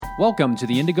Welcome to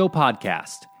the Indigo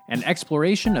Podcast, an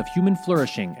exploration of human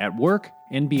flourishing at work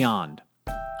and beyond.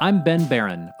 I'm Ben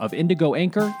Barron of Indigo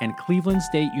Anchor and Cleveland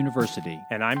State University.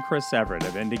 And I'm Chris Everett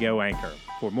of Indigo Anchor.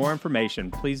 For more information,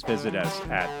 please visit us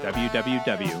at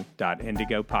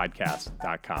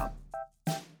www.indigopodcast.com.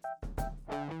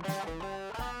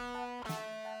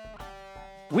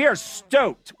 We are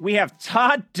stoked. We have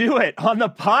Todd Dewett on the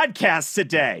podcast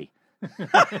today.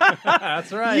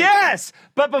 That's right. Yes,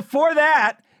 but before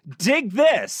that, dig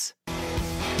this.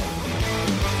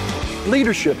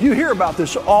 Leadership. You hear about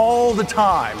this all the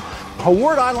time. A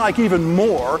word I like even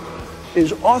more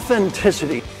is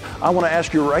authenticity. I want to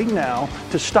ask you right now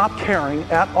to stop caring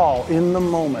at all in the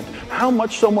moment how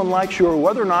much someone likes you or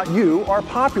whether or not you are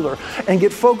popular, and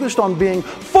get focused on being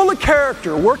full of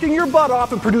character, working your butt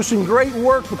off and producing great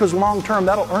work, because long term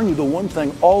that'll earn you the one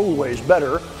thing always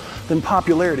better than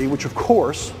popularity, which of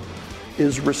course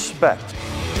is respect.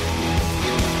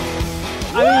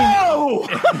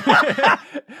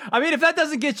 I mean, if that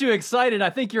doesn't get you excited, I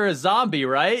think you're a zombie,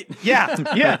 right? Yeah,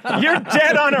 you're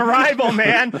dead on arrival,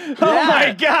 man. Oh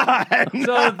my God.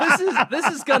 So this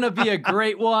is going to be a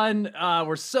great one.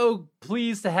 We're so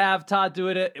pleased to have Todd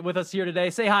Dewett with us here today.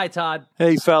 Say hi, Todd.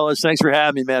 Hey, fellas. Thanks for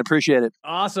having me, man. Appreciate it.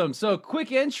 Awesome. So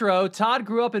quick intro. Todd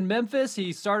grew up in Memphis.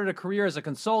 He started a career as a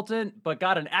consultant, but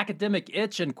got an academic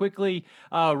itch and quickly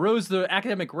rose the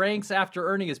academic ranks after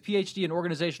earning his Ph.D. in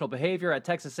organizational behavior at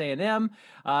Texas A&M.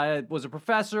 Was a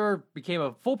professor, became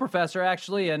a full professor,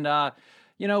 actually, and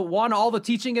won all the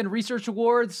teaching and research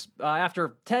awards.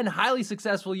 After 10 highly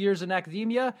successful years in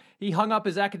academia, he hung up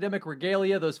his academic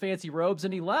regalia, those fancy robes,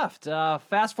 and he left.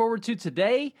 Fast forward to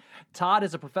today, Todd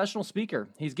is a professional speaker.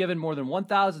 He's given more than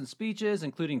 1,000 speeches,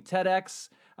 including TEDx,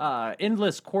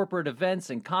 endless corporate events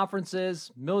and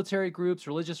conferences, military groups,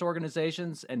 religious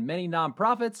organizations, and many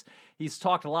nonprofits. He's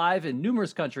talked live in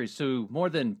numerous countries to more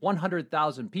than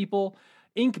 100,000 people.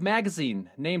 Inc. magazine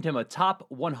named him a top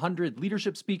 100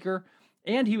 leadership speaker,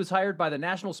 and he was hired by the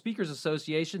National Speakers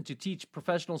Association to teach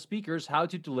professional speakers how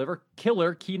to deliver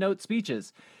killer keynote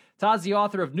speeches. Todd's the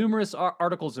author of numerous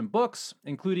articles and books,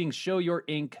 including Show Your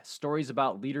Ink, Stories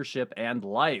About Leadership and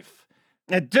Life.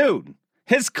 Dude,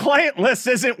 his client list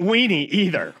isn't weenie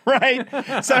either, right?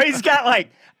 So he's got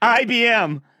like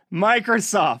IBM,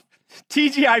 Microsoft,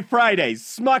 TGI Fridays,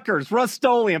 Smuckers,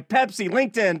 Rust-Oleum, Pepsi,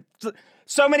 LinkedIn.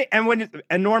 So many, and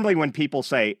normally when people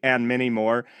say and many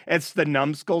more, it's the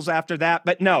numbskulls after that.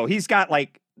 But no, he's got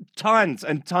like tons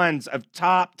and tons of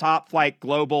top flight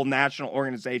global national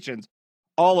organizations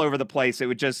all over the place.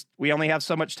 We only have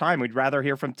so much time. We'd rather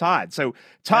hear from Todd. So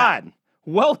Todd,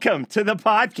 welcome to the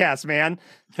podcast, man.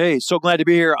 Hey, so glad to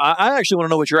be here. I actually want to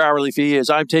know what your hourly fee is.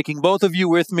 I'm taking both of you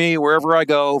with me wherever I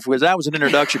go, because that was an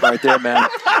introduction right there, man.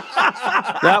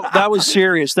 That was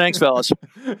serious. Thanks, fellas.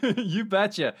 You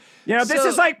betcha. This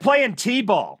is like playing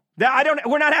T-ball.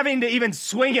 We're not having to even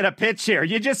swing at a pitch here.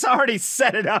 You just already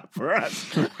set it up for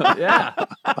us. Yeah.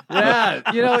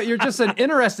 You're just an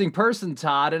interesting person,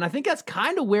 Todd, and I think that's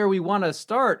kind of where we want to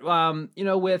start.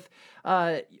 With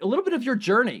a little bit of your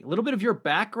journey, a little bit of your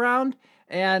background,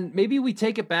 and maybe we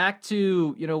take it back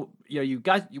to you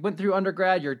went through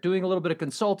undergrad, you're doing a little bit of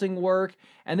consulting work,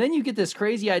 and then you get this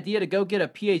crazy idea to go get a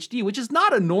Ph.D., which is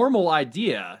not a normal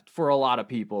idea for a lot of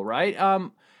people, right?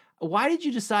 Why did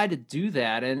you decide to do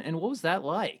that, and what was that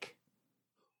like?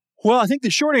 Well, I think the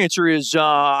short answer is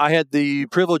I had the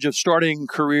privilege of starting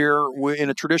career in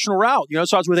a traditional route.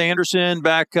 So I was with Anderson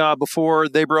back before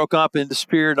they broke up and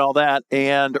disappeared and all that,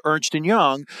 and Ernst &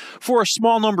 Young for a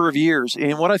small number of years.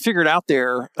 And what I figured out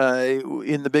there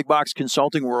in the big box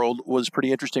consulting world was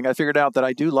pretty interesting. I figured out that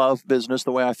I do love business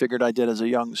the way I figured I did as a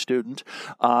young student.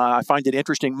 I find it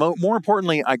interesting. More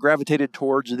importantly, I gravitated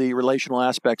towards the relational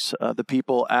aspects, the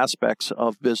people aspects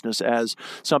of business as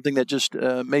something that just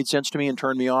made sense to me and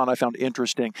turned me on. I found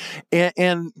interesting.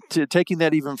 And to taking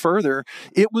that even further,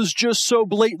 it was just so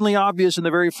blatantly obvious in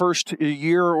the very first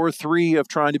year or three of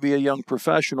trying to be a young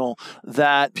professional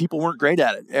that people weren't great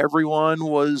at it. Everyone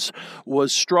was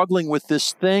struggling with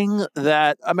this thing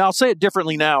that, I'll say it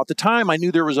differently now. At the time, I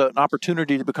knew there was an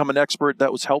opportunity to become an expert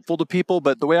that was helpful to people,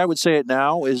 but the way I would say it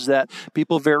now is that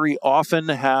people very often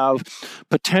have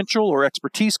potential or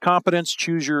expertise, competence,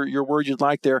 choose your word you'd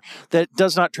like there, that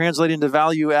does not translate into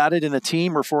value added in a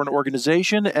team or for or an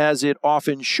organization, as it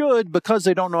often should, because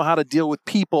they don't know how to deal with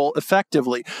people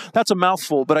effectively. That's a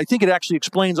mouthful, but I think it actually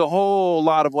explains a whole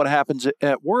lot of what happens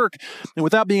at work. And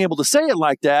without being able to say it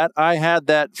like that, I had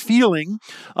that feeling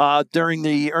during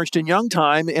the Ernst & Young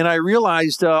time, and I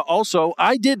realized also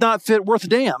I did not fit worth a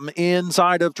damn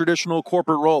inside of traditional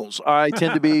corporate roles. I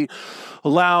tend to be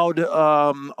loud,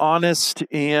 honest,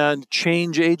 and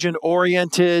change agent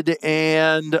oriented,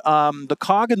 and the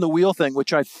cog in the wheel thing,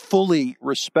 which I fully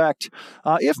respect,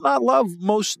 if not love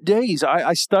most days.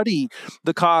 I study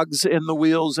the cogs and the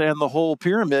wheels and the whole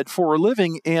pyramid for a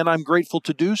living, and I'm grateful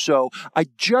to do so. I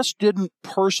just didn't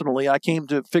personally, I came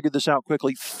to figure this out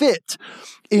quickly, fit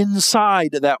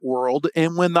inside that world.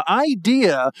 And when the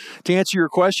idea, to answer your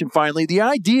question finally, the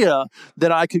idea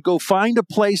that I could go find a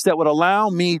place that would allow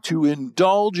me to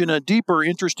indulge in a deeper,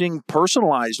 interesting,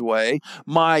 personalized way,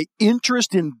 my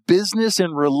interest in business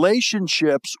and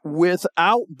relationships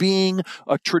without being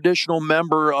a traditional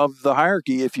member of the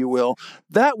hierarchy, if you will,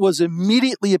 that was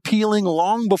immediately appealing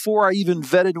long before I even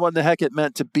vetted what the heck it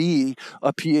meant to be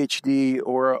a Ph.D.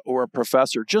 or a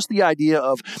professor. Just the idea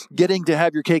of getting to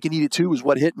have your cake and eat it too was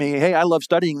what hit me. Hey, I love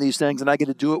studying these things, and I get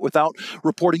to do it without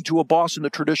reporting to a boss in the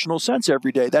traditional sense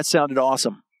every day. That sounded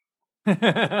awesome.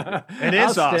 It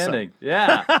is outstanding.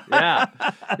 Awesome.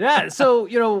 Yeah. So,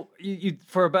 you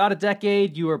for about a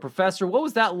decade, you were a professor. What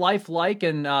was that life like?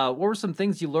 And what were some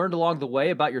things you learned along the way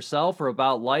about yourself or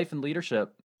about life and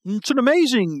leadership? It's an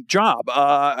amazing job.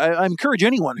 I encourage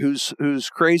anyone who's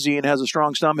crazy and has a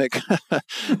strong stomach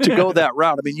to go that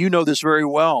route. I mean, you know this very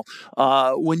well.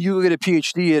 When you get a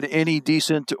PhD at any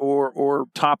decent or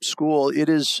top school, it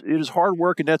is hard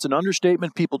work, and that's an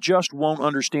understatement. People just won't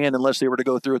understand unless they were to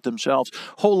go through it themselves.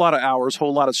 Whole lot of hours,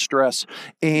 whole lot of stress,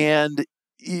 and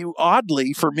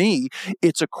oddly, for me,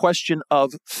 it's a question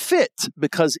of fit,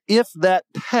 because if that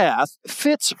path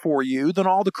fits for you, then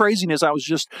all the craziness I was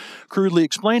just crudely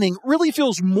explaining really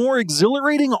feels more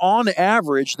exhilarating on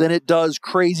average than it does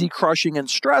crazy, crushing, and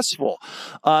stressful.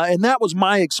 And that was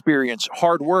my experience.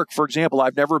 Hard work, for example,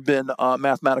 I've never been a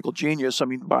mathematical genius. I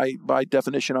mean, by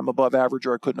definition, I'm above average,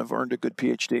 or I couldn't have earned a good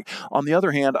PhD. On the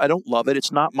other hand, I don't love it.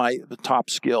 It's not my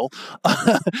top skill.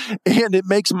 And it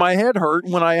makes my head hurt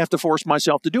when I have to force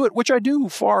myself to do it, which I do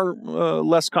far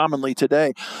less commonly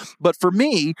today. But for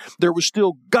me, there was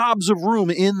still gobs of room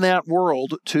in that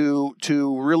world to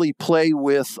really play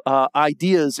with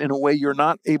ideas in a way you're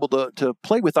not able to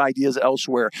play with ideas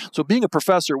elsewhere. So being a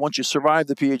professor, once you survive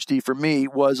the PhD, for me,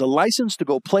 was a license to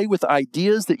go play with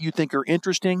ideas that you think are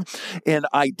interesting and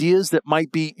ideas that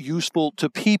might be useful to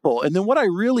people. And then what I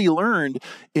really learned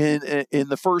in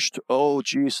the first,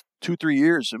 2-3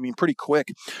 years, I mean, pretty quick,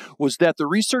 was that the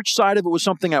research side of it was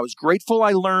something I was grateful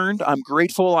I learned. I'm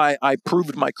grateful I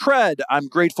proved my cred. I'm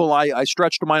grateful I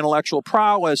stretched my intellectual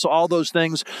prowess, all those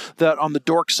things that on the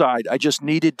dork side I just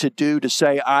needed to do to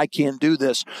say I can do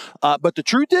this. But the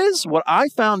truth is, what I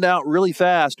found out really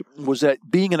fast was that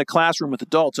being in a classroom with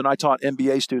adults, and I taught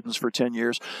MBA students for 10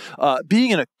 years,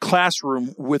 being in a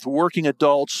classroom with working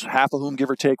adults, half of whom, give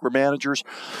or take, were managers,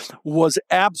 was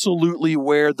absolutely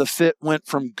where the fit went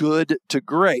from good to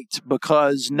great,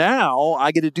 because now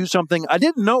I get to do something I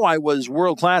didn't know I was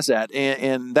world class at,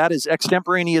 and that is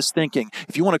extemporaneous thinking.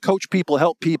 If you want to coach people,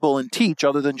 help people, and teach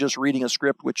other than just reading a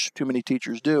script, which too many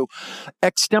teachers do,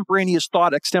 extemporaneous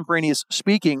thought, extemporaneous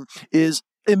speaking is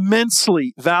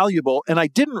immensely valuable, and I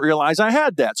didn't realize I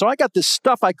had that. So I got this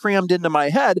stuff I crammed into my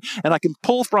head, and I can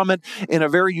pull from it in a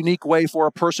very unique way for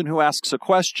a person who asks a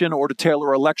question, or to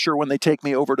tailor a lecture when they take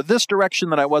me over to this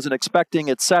direction that I wasn't expecting,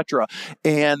 etc.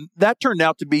 And that turned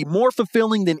out to be more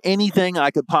fulfilling than anything I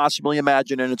could possibly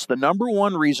imagine, and it's the number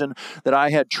one reason that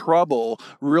I had trouble,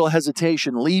 real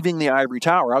hesitation, leaving the ivory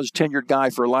tower. I was a tenured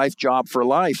guy for life, job for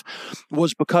life,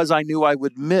 was because I knew I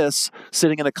would miss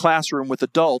sitting in a classroom with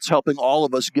adults, helping all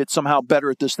of us get somehow better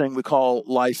at this thing we call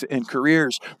life and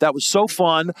careers. That was so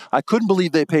fun. I couldn't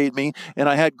believe they paid me, and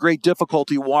I had great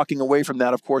difficulty walking away from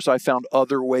that. Of course, I found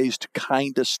other ways to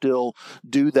kind of still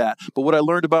do that. But what I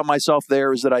learned about myself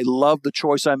there is that I love the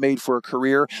choice I made for a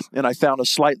career, and I found a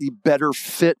slightly better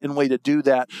fit and way to do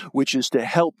that, which is to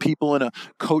help people in a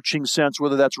coaching sense,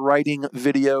 whether that's writing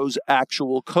videos,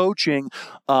 actual coaching.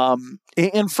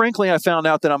 And frankly, I found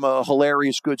out that I'm a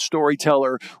hilarious, good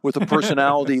storyteller with a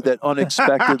personality that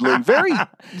unexpectedly, very,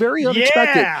 very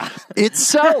unexpected. Yeah. It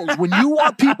sells. When you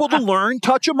want people to learn,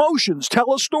 touch emotions,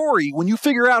 tell a story, when you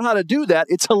figure out how to do that,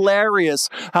 it's hilarious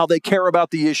how they care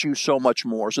about the issue so much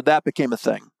more. So that became a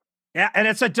thing. Yeah, and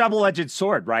it's a double-edged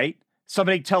sword, right?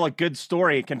 somebody tell a good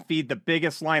story, it can feed the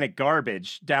biggest line of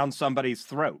garbage down somebody's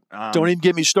throat. Don't even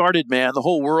get me started, man. The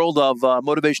whole world of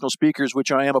motivational speakers,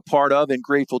 which I am a part of and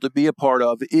grateful to be a part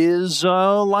of, is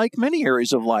like many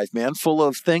areas of life, man, full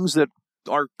of things that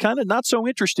are kind of not so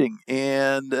interesting,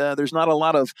 and there's not a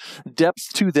lot of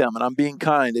depth to them, and I'm being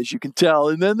kind, as you can tell.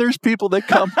 And then there's people that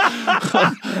come.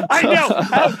 I know.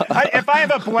 If I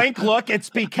have a blank look,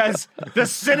 it's because the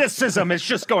cynicism is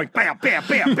just going bam, bam,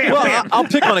 bam, bam, Well, bam. I'll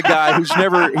pick on a guy who's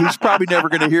probably never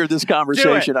going to hear this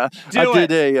conversation.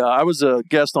 I was a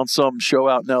guest on some show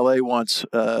out in LA once,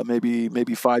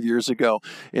 maybe 5 years ago,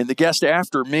 and the guest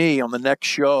after me on the next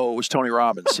show was Tony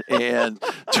Robbins, and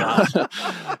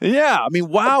yeah. I mean,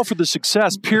 wow for the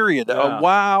success, period.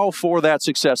 Wow for that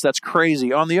success. That's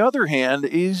crazy. On the other hand,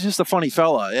 he's just a funny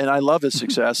fella, and I love his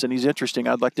success, and he's interesting.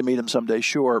 I'd like to meet him someday,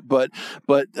 sure. But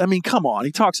I mean, come on.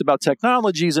 He talks about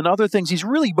technologies and other things. He's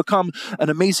really become an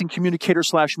amazing communicator /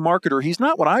 marketer. He's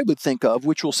not what I would think of,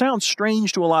 which will sound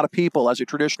strange to a lot of people as a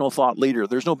traditional thought leader.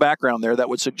 There's no background there that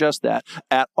would suggest that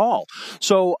at all.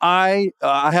 So I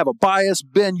have a bias.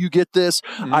 Ben, you get this.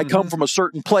 Mm-hmm. I come from a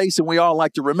certain place, and we all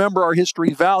like to remember our history,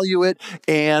 value it.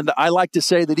 And I like to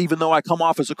say that even though I come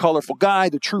off as a colorful guy,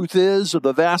 the truth is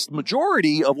the vast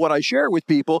majority of what I share with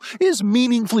people is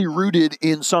meaningfully rooted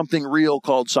in something real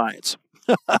called science.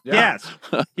 Yes.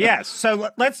 So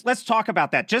let's talk about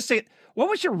that. What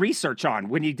was your research on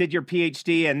when you did your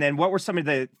PhD? And then what were some of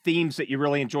the themes that you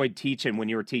really enjoyed teaching when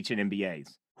you were teaching MBAs?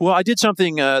 Well, I did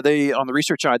something on the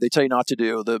research side they tell you not to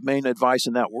do. The main advice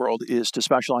in that world is to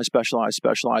specialize,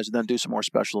 and then do some more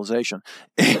specialization.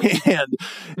 and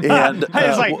I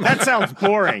was like, that sounds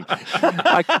boring.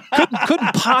 I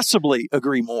couldn't possibly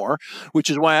agree more,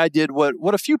 which is why I did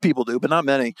what a few people do, but not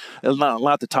many.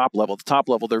 Not at the top level. At the top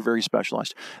level, they're very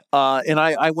specialized. And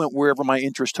I went wherever my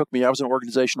interest took me. I was an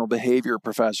organizational behavior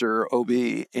professor, OB,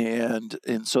 and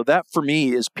so that for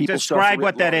me is people stuff. Describe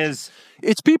what that is.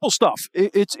 It's people stuff.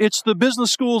 It's the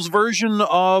business school's version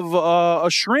of a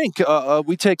shrink.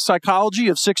 We take psychology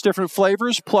of 6 different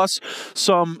flavors plus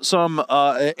some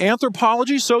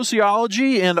anthropology,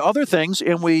 sociology, and other things,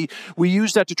 and we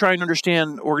use that to try and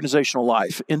understand organizational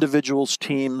life, individuals,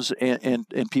 teams, and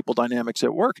people dynamics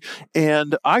at work.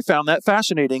 And I found that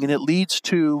fascinating, and it leads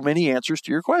to many answers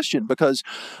to your question, because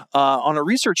on a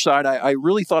research side, I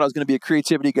really thought I was going to be a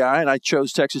creativity guy, and I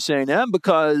chose Texas A&M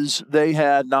because they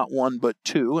had not one but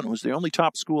 2, and it was the only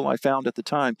top school I found at the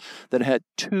time that had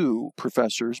 2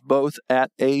 professors, both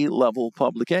at A-level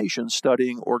publications,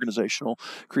 studying organizational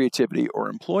creativity or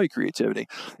employee creativity.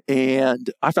 And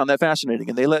I found that fascinating.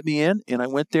 And they let me in, and I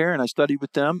went there, and I studied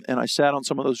with them, and I sat on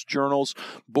some of those journals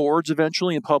boards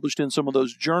eventually and published in some of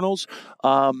those journals,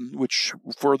 which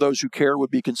for those who care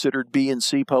would be considered B and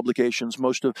C publications.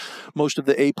 Most of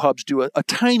the A pubs do a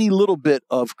tiny little bit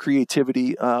of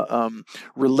creativity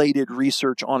related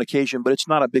research on occasion, but it's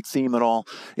not a big theme at all.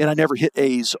 And I never hit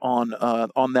A's on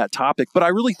that topic. But I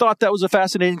really thought that was a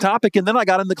fascinating topic. And then I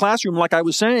got in the classroom, like I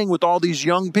was saying, with all these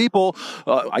young people.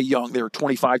 They were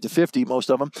 25 to 50, most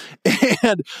of them.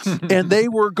 And they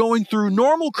were going through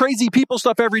normal, crazy people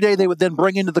stuff every day. They would then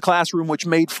bring into the classroom, which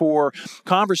made for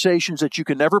conversations that you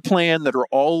can never plan, that are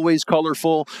always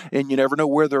colorful, and you never know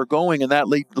where they're going. And that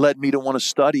led me to want to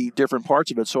study different parts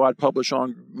of it. So I'd publish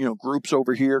on, groups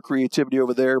over here, creativity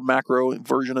over there, macro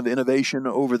version of innovation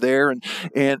over there,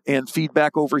 and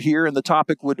feedback over here. And the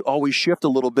topic would always shift a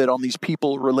little bit on these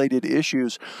people-related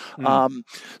issues.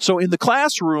 So in the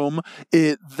classroom,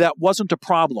 that wasn't a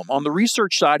problem. On the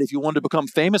research side, if you wanted to become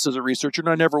famous as a researcher, and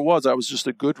I never was, I was just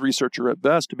a good researcher at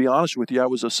best, to be honest with you. I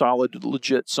was a solid,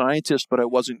 legit scientist, but I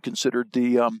wasn't considered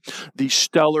the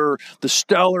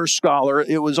stellar scholar.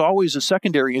 It was always a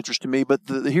secondary interest to me, but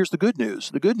here's the good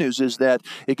news. The good news is that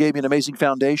it gave me an amazing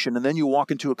foundation, and then you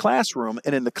walk into a classroom,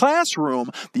 and in the classroom,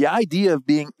 the idea of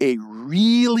being a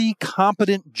really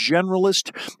competent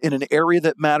generalist in an area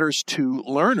that matters to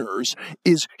learners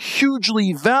is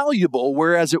hugely valuable,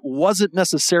 whereas it wasn't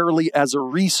necessarily as a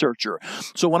researcher.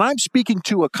 So when I'm speaking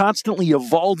to a constantly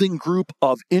evolving group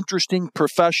of interesting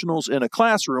professionals in a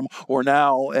classroom, or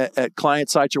now at client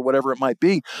sites or whatever it might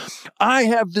be, I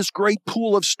have this great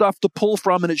pool of stuff to pull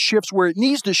from, and it shifts where it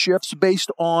needs to shift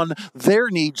based on their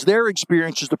needs, their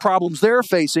experiences, the problems they're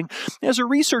facing. As a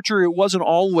researcher, it wasn't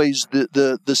always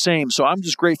the same. So I'm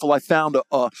just grateful I found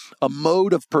a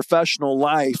mode of professional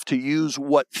life to use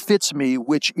what fits me,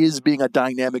 which is being a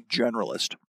dynamic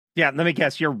generalist. Yeah, let me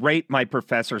guess, your rate my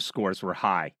professor scores were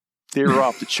high. They were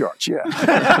off the charts, yeah.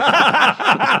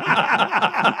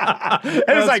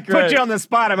 It was like, great. put you on the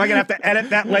spot. Am I going to have to edit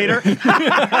that later?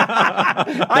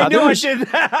 I knew I should.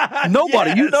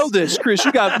 Nobody, Yes. you know this, Chris.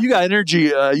 You got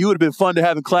energy. You would have been fun to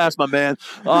have in class, my man.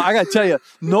 I got to tell you,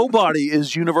 nobody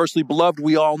is universally beloved.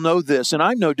 We all know this, and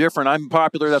I'm no different. I'm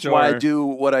popular. That's why I do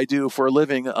what I do for a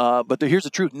living. But here's the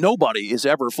truth: nobody is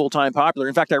ever full-time popular.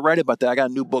 In fact, I write about that. I got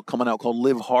a new book coming out called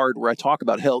Live Hard, where I talk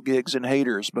about hell gigs and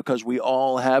haters because we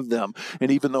all have them.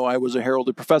 And even though I was a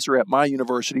heralded professor at my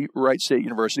university, Wright State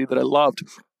University, that I loved,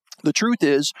 the truth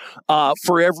is,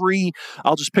 for every,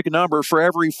 I'll just pick a number, for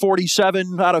every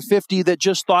 47 out of 50 that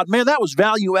just thought, man, that was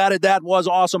value added, that was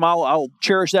awesome, I'll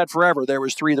cherish that forever. There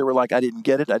was 3 that were like, I didn't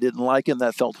get it, I didn't like it, and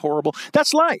that felt horrible.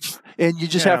 That's life, and you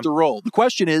just have to roll. The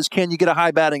question is, can you get a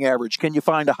high batting average? Can you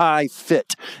find a high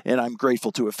fit? And I'm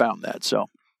grateful to have found that, so.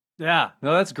 Yeah,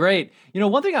 no, that's great.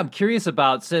 One thing I'm curious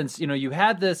about, since, you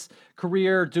had this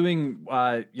career doing,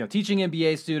 teaching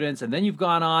MBA students, and then you've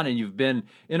gone on and you've been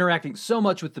interacting so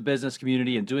much with the business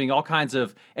community and doing all kinds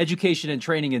of education and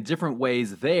training in different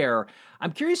ways there.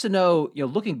 I'm curious to know,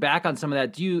 looking back on some of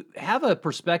that, do you have a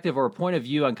perspective or a point of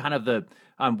view on kind of the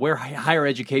where higher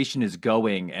education is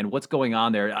going and what's going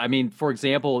on there? I mean, for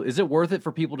example, is it worth it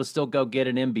for people to still go get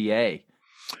an MBA?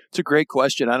 It's a great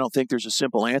question. I don't think there's a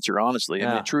simple answer, honestly. I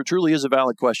mean, it truly is a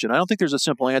valid question. I don't think there's a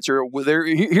simple answer.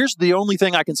 Here's the only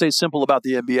thing I can say simple about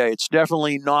the MBA. It's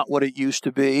definitely not what it used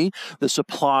to be. The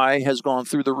supply has gone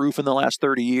through the roof in the last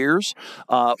 30 years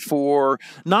for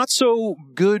not so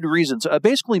good reasons.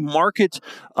 Basically, market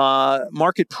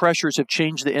pressures have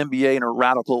changed the MBA in a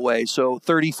radical way. So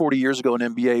 30, 40 years ago,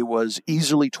 an MBA was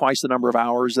easily twice the number of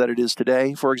hours that it is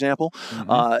today, for example.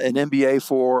 An MBA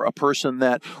for a person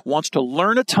that wants to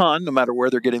learn a ton, no matter where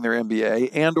they're getting their MBA,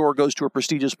 and or goes to a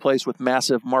prestigious place with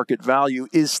massive market value,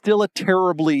 is still a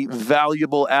terribly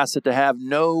valuable asset to have,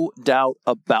 no doubt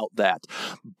about that.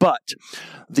 But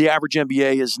the average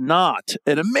MBA is not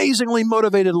an amazingly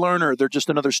motivated learner. They're just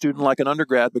another student like an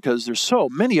undergrad because there's so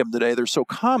many of them today. They're so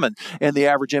common. And the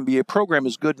average MBA program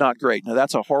is good, not great. Now,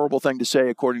 that's a horrible thing to say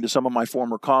according to some of my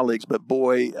former colleagues, but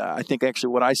boy, I think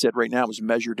actually what I said right now was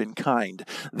measured in kind.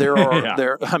 There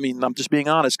are, I'm just being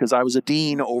honest because I was a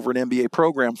dean over an MBA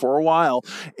program for a while,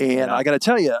 and I got to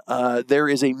tell you, there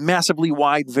is a massively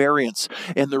wide variance.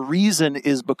 And the reason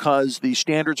is because the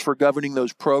standards for governing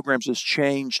those programs has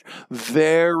changed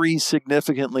very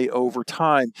significantly over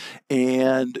time.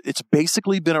 And it's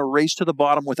basically been a race to the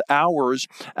bottom with hours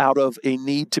out of a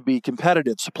need to be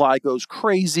competitive. Supply goes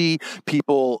crazy.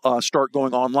 People start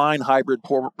going online. Hybrid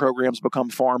programs become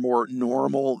far more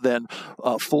normal than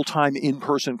full-time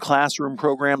in-person classroom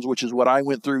programs, which is what I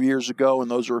went through years ago,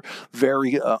 and those are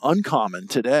very uncommon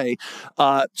today.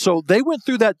 So they went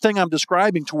through that thing I'm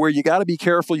describing to where you got to be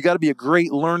careful. You got to be a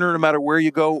great learner no matter where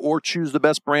you go, or choose the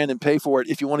best brand and pay for it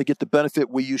if you want to get the benefit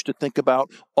we used to think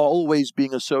about always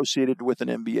being associated with an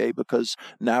MBA, because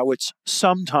now it's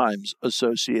sometimes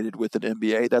associated with an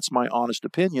MBA. That's my honest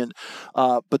opinion.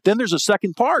 But then there's a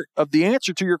second part of the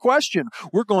answer to your question.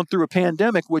 We're going through a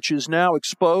pandemic which has now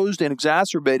exposed and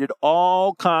exacerbated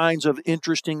all kinds of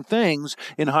interesting things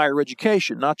in higher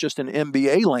education, not just in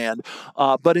MBA land,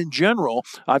 but in general.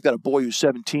 I've got a boy who's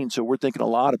 17, so we're thinking a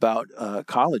lot about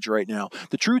college right now.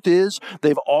 The truth is,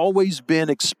 they've always been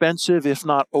expensive, if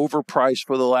not overpriced,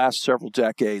 for the last several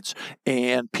decades,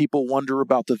 and people wonder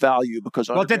about the value because.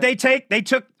 Well,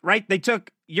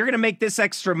 you're going to make this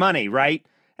extra money, right?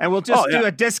 And we'll just do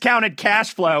a discounted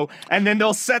cash flow, and then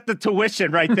they'll set the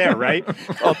tuition right there, right?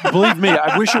 Believe me,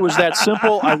 I wish it was that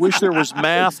simple. I wish there was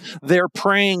math. They're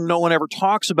praying no one ever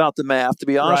talks about the math, to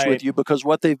be honest with you, because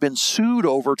what they've been sued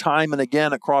over time and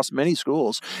again across many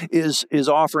schools is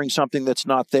offering something that's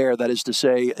not there. That is to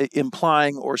say,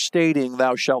 implying or stating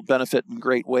thou shalt benefit in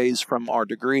great ways from our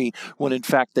degree, when in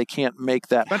fact they can't make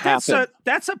that happen.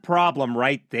 That's a problem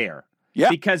right there. Yeah.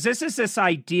 Because this is this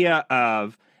idea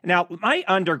of, now, my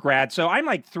undergrad, so I'm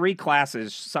like 3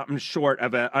 classes, something short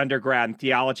of an undergrad in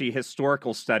theology,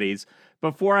 historical studies,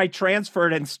 before I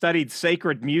transferred and studied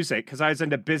sacred music because I was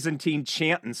into Byzantine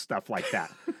chant and stuff like that.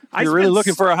 You're really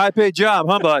looking for a high-paid job,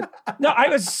 huh, bud? No, I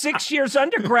was 6 years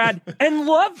undergrad and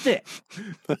loved it.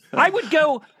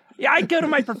 I'd go to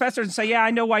my professors and say, yeah,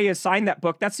 I know why you assigned that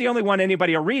book. That's the only one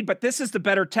anybody will read, but this is the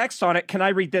better text on it. Can I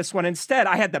read this one instead?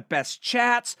 I had the best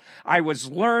chats. I was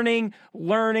learning.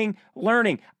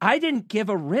 I didn't give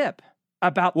a rip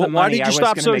about the money. Why did you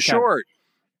stop so short?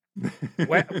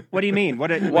 What do you mean? What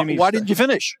do you mean? Why didn't you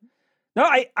finish? No,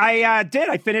 I did.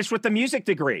 I finished with the music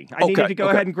degree. I needed to go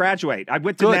ahead and graduate. I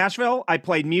went to Nashville. I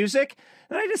played music,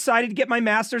 and I decided to get my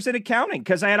master's in accounting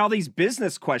because I had all these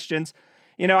business questions.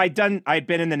 You know, I'd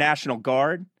been in the National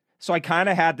Guard, So I kind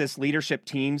of had this leadership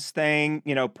teams thing,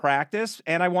 practice,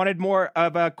 and I wanted more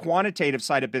of a quantitative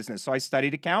side of business. So I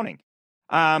studied accounting.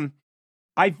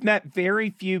 I've met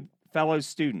very few fellow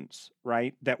students,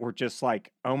 right, that were just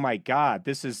like, oh my God,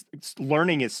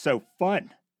 learning is so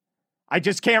fun. I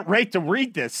just can't wait to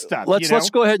read this stuff. Let's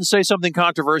go ahead and say something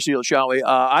controversial, shall we?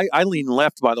 I lean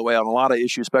left, by the way, on a lot of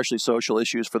issues, especially social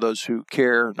issues for those who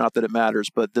care. Not that it matters,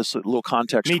 but this little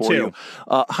context for you.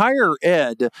 Higher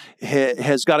ed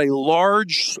has got a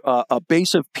large a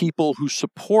base of people who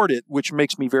support it, which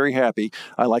makes me very happy.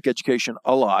 I like education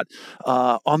a lot.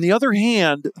 On the other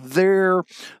hand, their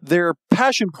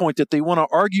passion point that they want to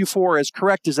argue for as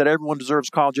correct is that everyone deserves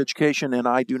college education, and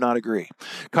I do not agree.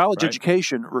 College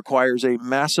education requires a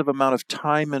massive amount of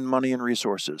time and money and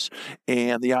resources.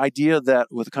 And the idea that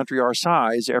with a country our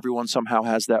size, everyone somehow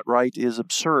has that right is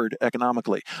absurd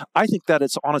economically. I think that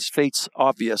it's on its face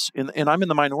obvious, and I'm in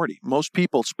the minority. Most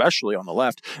people, especially on the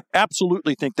left,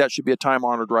 absolutely think that should be a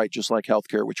time-honored right, just like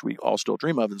healthcare, which we all still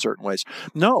dream of in certain ways.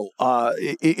 No,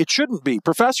 it shouldn't be.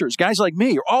 Professors, guys like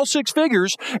me, are all six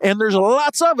figures, and there's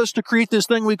lots of us to create this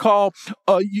thing we call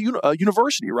a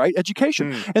university, right?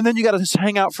 Education. And then you got to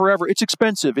hang out forever. It's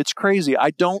expensive. It's crazy. I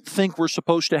don't think we're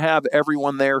supposed to have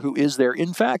everyone there who is there.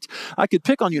 In fact, I could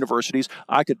pick on universities.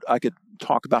 I could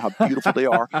talk about how beautiful they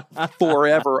are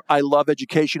forever. I love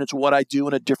education. It's what I do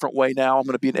in a different way now. I'm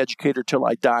going to be an educator till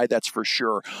I die, that's for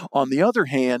sure. On the other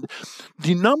hand,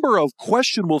 the number of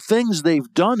questionable things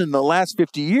they've done in the last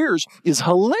 50 years is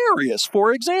hilarious.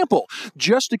 For example,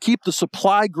 just to keep the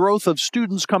supply growth of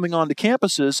students coming onto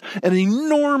campuses, an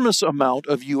enormous amount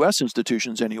of U.S.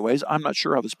 institutions anyways, I'm not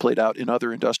sure how this played out in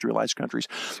other industrialized countries,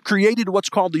 created what's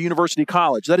called the University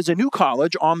College. That is a new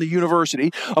college on the university,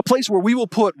 a place where we will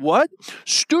put what?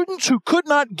 Students who could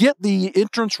not get the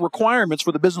entrance requirements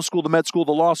for the business school, the med school,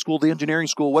 the law school, the engineering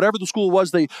school, whatever the school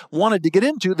was they wanted to get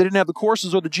into, they didn't have the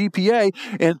courses or the GPA.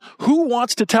 And who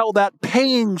wants to tell that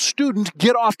paying student,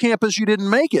 get off campus, you didn't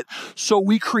make it? So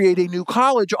we create a new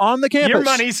college on the campus. Your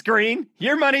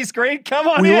money's green. Come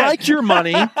on We in. like your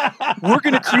money. We're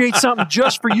going to create something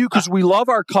just for you because we love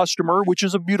our customer, which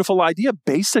is a beautiful idea,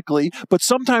 basically. But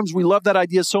sometimes we love that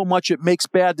idea so much it makes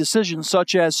bad decisions,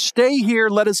 such as stay here,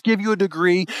 let us give you a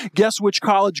degree. Guess which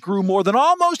college grew more than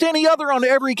almost any other on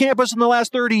every campus in the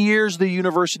last 30 years? The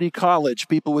University College.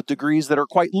 People with degrees that are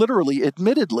quite literally,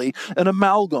 admittedly, an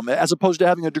amalgam, as opposed to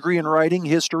having a degree in writing,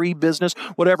 history, business,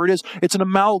 whatever it is. It's an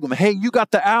amalgam. Hey, you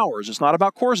got the hours. It's not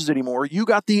about courses anymore. You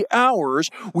got the hours.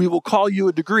 We will call you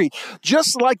a degree.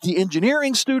 Just like the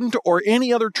engineering student or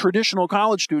any other traditional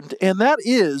college student. And that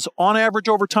is, on average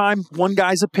over time, one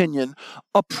guy's opinion,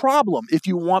 a problem if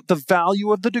you want the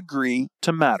value of the degree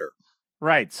to matter.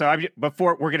 Right. So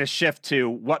before we're going to shift to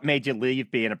what made you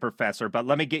leave being a professor, but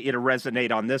let me get you to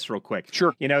resonate on this real quick.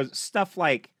 Sure. Stuff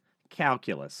like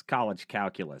calculus, college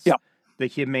calculus, the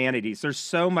humanities. There's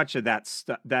so much of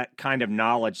that kind of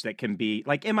knowledge that can be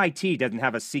like MIT doesn't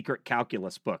have a secret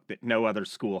calculus book that no other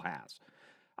school has.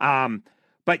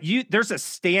 But there's a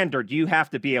standard you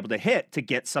have to be able to hit to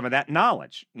get some of that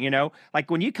knowledge. Like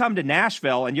when you come to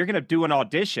Nashville and you're going to do an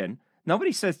audition,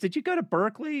 nobody says, did you go to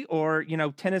Berkeley or,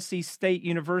 Tennessee State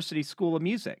University School of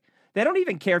Music? They don't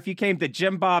even care if you came to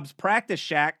Jim Bob's practice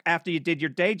shack after you did your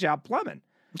day job plumbing.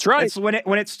 That's right. It's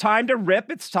when it's time to rip,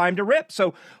 it's time to rip.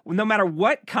 So no matter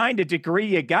what kind of degree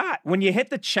you got, when you hit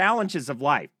the challenges of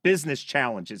life, business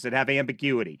challenges that have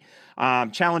ambiguity,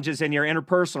 challenges in your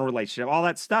interpersonal relationship, all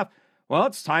that stuff, well,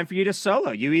 it's time for you to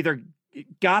solo. You either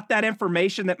got that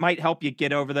information that might help you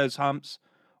get over those humps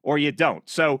or you don't.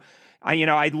 So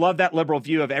I love that liberal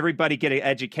view of everybody getting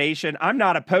education. I'm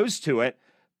not opposed to it,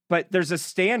 but there's a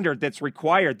standard that's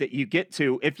required that you get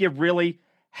to if you really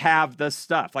have the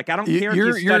stuff. Like, I don't care if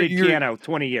you studied piano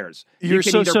 20 years. You're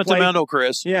so sentimental,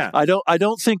 Chris. Yeah. I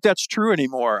don't think that's true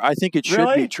anymore. I think it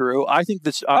should be true. I think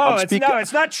this.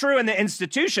 It's not true in the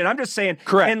institution. I'm just saying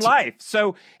in life.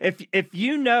 So if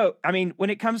when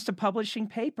it comes to publishing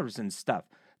papers and stuff,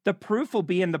 the proof will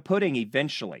be in the pudding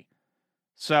eventually.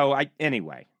 So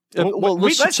anyway.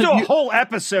 Let's do a whole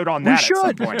episode on that. We should.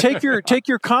 At some point. take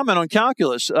your comment on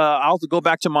calculus. I'll go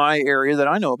back to my area that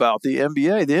I know about, the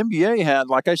MBA. The MBA had,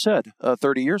 like I said,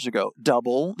 30 years ago,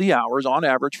 double the hours on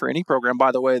average for any program.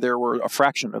 By the way, there were a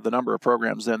fraction of the number of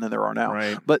programs then than there are now.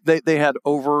 Right. But they had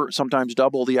sometimes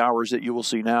double the hours that you will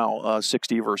see now.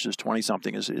 60 versus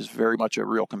 20-something is very much a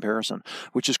real comparison,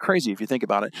 which is crazy if you think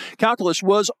about it. Calculus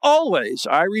was always,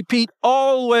 I repeat,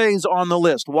 always on the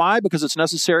list. Why? Because it's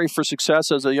necessary for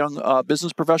success as a young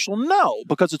business professional? No,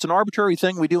 because it's an arbitrary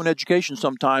thing we do in education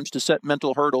sometimes to set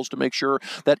mental hurdles to make sure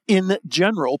that in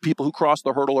general, people who cross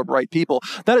the hurdle are bright people.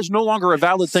 That is no longer a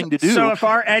valid thing to do. So if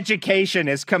our education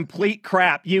is complete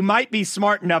crap, you might be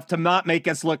smart enough to not make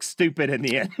us look stupid in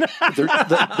the end.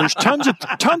 There's tons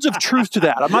of truth to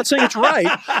that. I'm not saying it's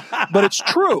right, but it's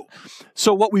true.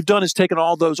 So what we've done is taken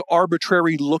all those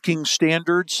arbitrary looking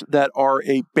standards that are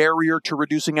a barrier to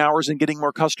reducing hours and getting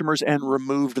more customers and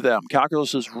removed them.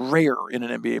 Calculus is rare in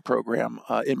an MBA program,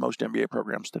 in most MBA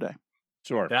programs today.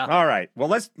 Sure. Yeah. All right. Well,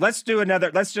 let's do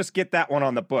another. Let's just get that one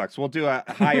on the books. We'll do a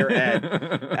higher ed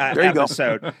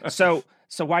episode. So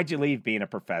why'd you leave being a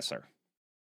professor?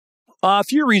 A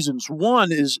few reasons.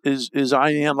 One is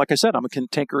I am, like I said, I'm a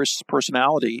cantankerous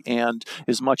personality, and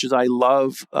as much as I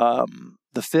love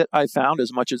the fit I found,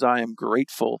 as much as I am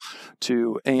grateful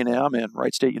to A&M and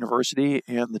Wright State University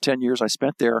and the 10 years I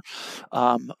spent there,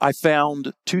 I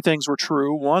found two things were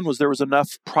true. One was there was enough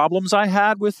problems I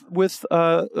had with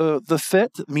the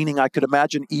fit, meaning I could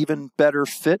imagine even better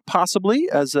fit possibly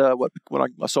as a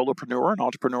solopreneur, an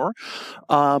entrepreneur.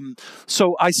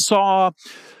 So I saw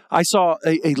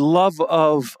a love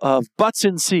of butts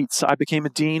in seats. I became a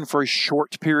dean for a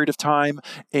short period of time,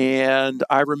 and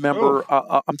I remember,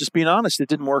 I'm just being honest, it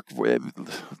didn't work.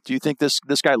 Do you think this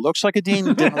guy looks like a dean?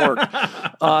 It didn't work.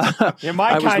 You're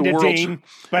my kind of dean,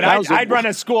 but I'd run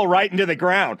a school right into the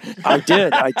ground. I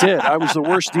did. I was the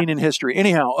worst dean in history.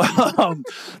 Anyhow,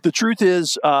 the truth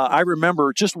is, I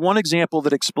remember just one example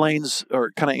that explains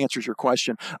or kind of answers your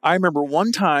question. I remember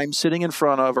one time sitting in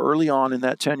front of, early on in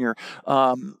that tenure,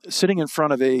 sitting in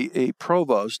front of a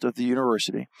provost of the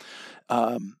university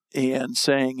and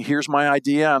saying, here's my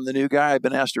idea. I'm the new guy. I've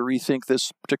been asked to rethink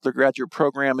this particular graduate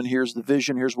program, and here's the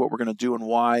vision. Here's what we're going to do and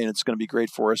why, and it's going to be great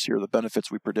for us. Here are the benefits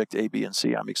we predict, A, B, and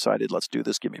C. I'm excited. Let's do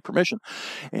this. Give me permission.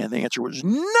 And the answer was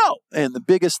no. And the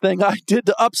biggest thing I did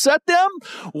to upset them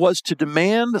was to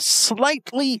demand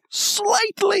slightly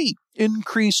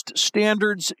increased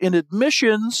standards in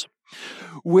admissions,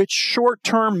 which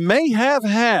short-term may have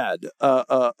had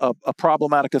a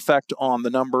problematic effect on the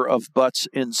number of butts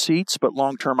in seats, but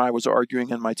long-term I was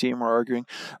arguing and my team were arguing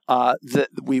that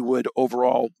we would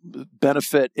overall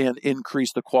benefit and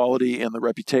increase the quality and the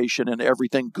reputation and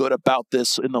everything good about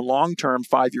this in the long term,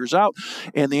 5 years out.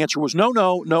 And the answer was no,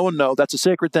 and no. That's a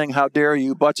sacred thing. How dare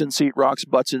you? Butts in seat rocks,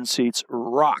 butts in seats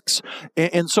rocks.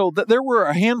 And so there were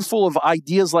a handful of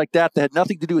ideas like that had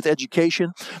nothing to do with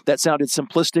education, that sounded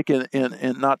simplistic and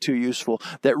not too useful,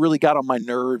 that really got on my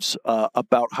nerves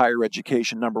about higher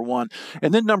education, number one.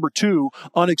 And then number two,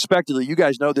 unexpectedly, you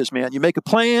guys know this, man, you make a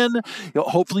plan,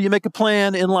 hopefully you make a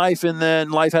plan in life, and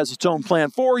then life has its own plan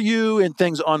for you and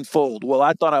things unfold. Well,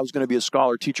 I thought I was going to be a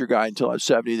scholar teacher guy until I was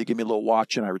 70. They give me a little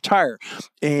watch and I retire.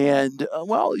 And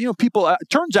people, it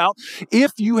turns out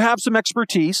if you have some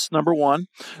expertise, number one,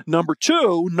 number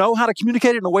two, know how to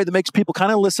communicate it in a way that makes people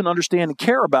kind of listen, understand, and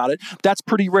care about it, that's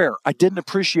pretty rare. I didn't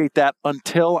appreciate that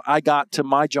until I got to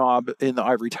my job in the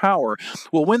ivory tower.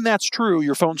 Well, when that's true,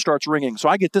 your phone starts ringing. So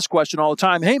I get this question all the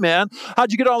time. Hey, man,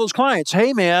 how'd you get all those clients?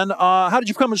 Hey, man, how did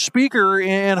you become a speaker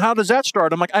and how does that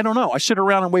start? I'm like, I don't know. I sit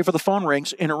around and wait for the phone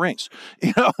rings and it rings.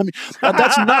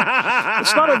 That's not,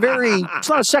 it's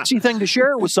not a sexy thing to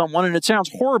share with someone, and it sounds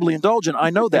horribly indulgent.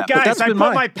 I know that. Guys, but that's I put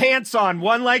my pants on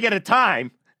one leg at a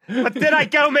time. But then I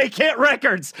go make hit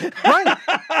records. Right.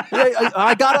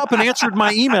 I got up and answered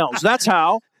my emails. That's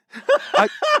how.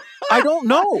 I don't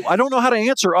know. I don't know how to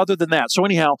answer other than that. So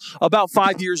anyhow, about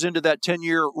 5 years into that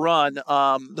 10-year run,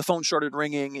 the phone started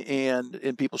ringing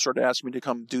and people started asking me to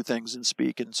come do things and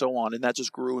speak and so on. And that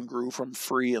just grew and grew from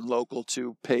free and local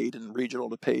to paid and regional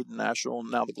to paid and national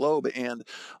and now the globe. And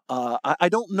I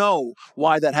don't know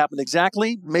why that happened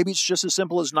exactly. Maybe it's just as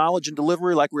simple as knowledge and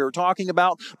delivery like we were talking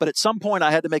about. But at some point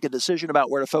I had to make a decision about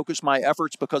where to focus my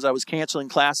efforts because I was canceling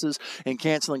classes and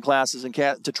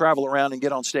to travel around and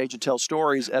get on stage and tell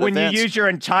stories at events. You use your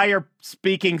entire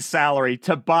speaking salary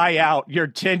to buy out your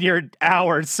tenured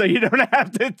hours so you don't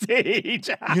have to teach.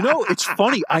 It's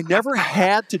funny. I never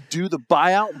had to do the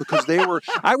buyout because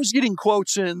I was getting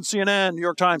quotes in CNN, New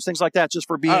York Times, things like that just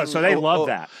for being. Oh, so they loved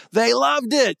that. They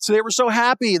loved it. So they were so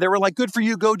happy. They were like, good for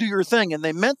you. Go do your thing. And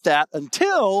they meant that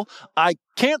until I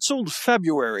canceled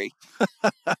February.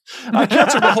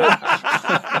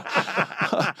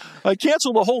 I I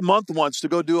canceled a whole month once to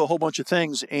go do a whole bunch of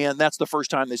things, and that's the first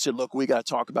time they said, look, we got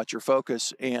to talk about your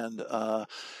focus. And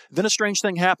then a strange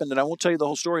thing happened, and I won't tell you the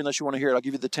whole story unless you want to hear it. I'll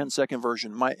give you the 10-second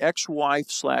version. My ex-wife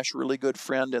 / really good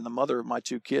friend and the mother of my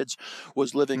 2 kids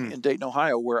was living in Dayton,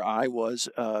 Ohio, where I was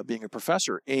being a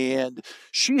professor. And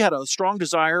she had a strong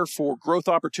desire for growth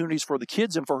opportunities for the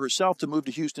kids and for herself to move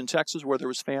to Houston, Texas, where there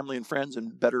was family and friends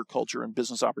and better culture and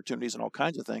business opportunities and all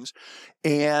kinds of things.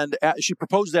 And she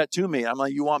proposed that to me. I'm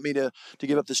like, you want me to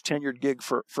give up this tenured gig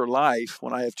for life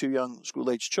when I have 2 young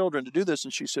school-aged children to do this?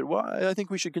 And she said, well, I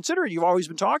think we should consider it. You've always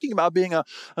been talking about being an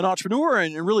entrepreneur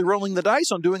and really rolling the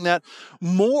dice on doing that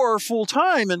more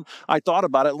full-time. And I thought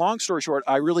about it. Long story short,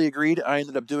 I really agreed. I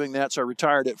ended up doing that. So I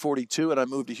retired at 42 and I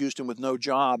moved to Houston with no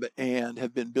job and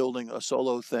have been building a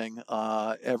solo thing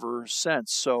ever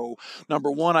since. So number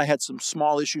one, I had some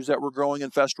small issues that were growing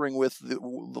and festering with the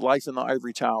life in the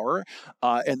ivory tower.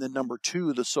 And then number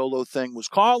two, the solo thing was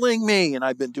calling me, and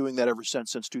I've been doing that ever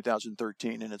since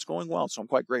 2013, and it's going well. So I'm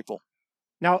quite grateful.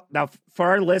 Now, for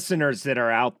our listeners that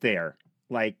are out there,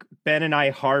 like Ben and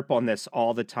I harp on this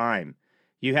all the time,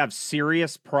 you have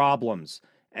serious problems,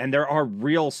 and there are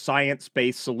real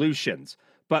science-based solutions.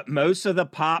 But most of the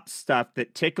pop stuff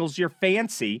that tickles your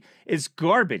fancy is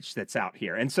garbage that's out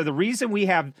here. And so the reason we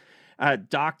have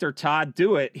Dr. Todd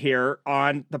Dewett here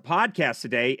on the podcast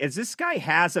today is this guy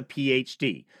has a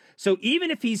Ph.D. So even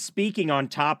if he's speaking on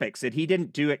topics that he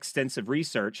didn't do extensive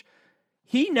research,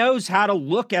 he knows how to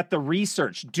look at the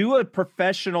research, do a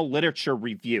professional literature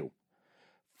review,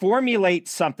 formulate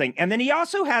something. And then he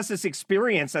also has this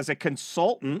experience as a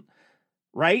consultant,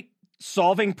 right?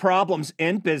 Solving problems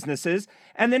in businesses,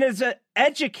 and then as an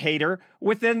educator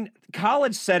within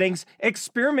college settings,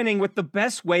 experimenting with the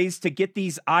best ways to get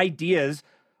these ideas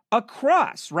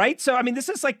across, right? So, I mean, this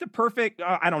is like the perfect,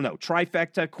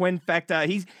 trifecta,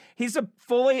 quinfecta. He's a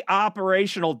fully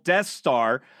operational Death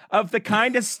Star of the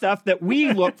kind of stuff that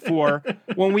we look for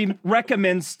when we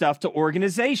recommend stuff to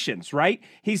organizations, right?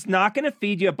 He's not going to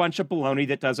feed you a bunch of baloney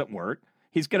that doesn't work.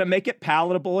 He's going to make it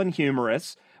palatable and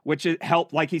humorous, which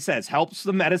like he says, helps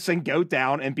the medicine go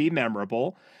down and be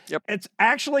memorable. Yep. It's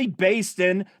actually based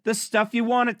in the stuff you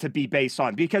want it to be based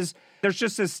on, because there's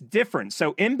just this difference.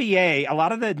 So MBA, a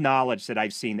lot of the knowledge that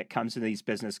I've seen that comes into these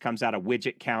business comes out of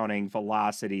widget counting,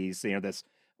 velocities, this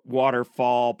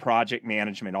waterfall, project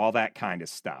management, all that kind of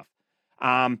stuff.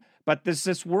 But there's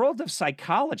this world of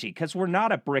psychology, because we're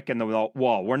not a brick in the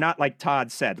wall. We're not, like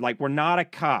Todd said, we're not a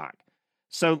cog.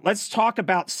 So let's talk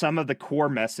about some of the core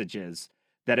messages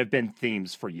that have been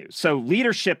themes for you. So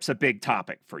leadership's a big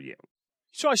topic for you.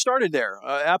 So I started there.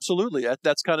 Absolutely.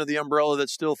 That's kind of the umbrella that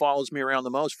still follows me around the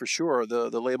most, for sure,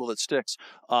 the label that sticks.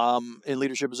 And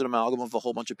leadership is an amalgam of a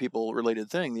whole bunch of people-related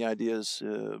thing. The idea is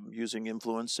using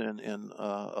influence and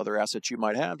other assets you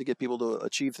might have to get people to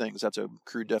achieve things. That's a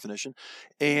crude definition.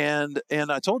 And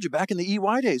I told you back in the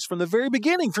EY days, from the very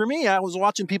beginning, for me, I was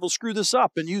watching people screw this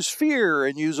up and use fear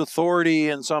and use authority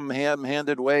in some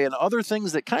ham-handed way and other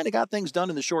things that kind of got things done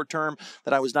in the short term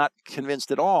that I was not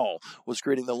convinced at all was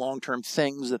creating the long-term things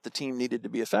that the team needed to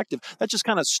be effective. That just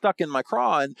kind of stuck in my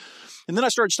craw. And then I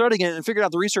started studying it and figured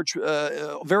out the research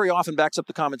very often backs up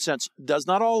the common sense. Does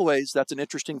not always. That's an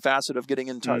interesting facet of getting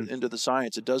into the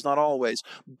science. It does not always.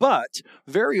 But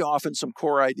very often some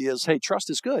core ideas, hey,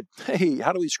 trust is good. Hey,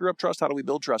 how do we screw up trust? How do we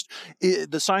build trust?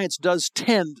 The science does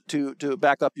tend to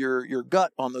back up your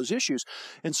gut on those issues.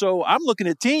 And so I'm looking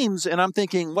at teams and I'm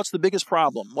thinking, what's the biggest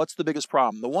problem? What's the biggest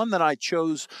problem? The one that I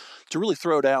chose to really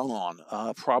throw down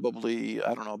on probably,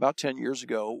 about 10 years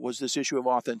ago was this issue of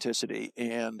authenticity.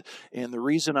 And the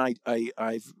reason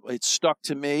it stuck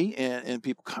to me and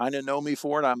people kind of know me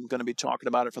for it, I'm going to be talking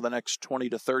about it for the next 20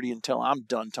 to 30 until I'm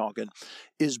done talking,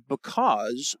 is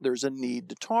because there's a need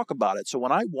to talk about it. So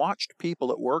when I watched people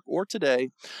at work or today,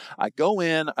 I go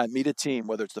in, I meet a team,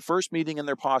 whether it's the first meeting and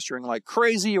they're posturing like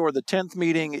crazy or the 10th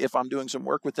meeting if I'm doing some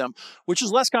work with them, which is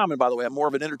less common, by the way. I'm more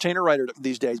of an entertainer writer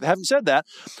these days. But having said that,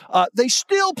 they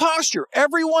still posture.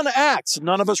 Everyone acts.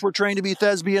 None of us were trained to be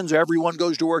thespians. Everyone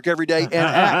goes to work every day and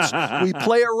acts. We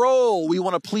play a role. We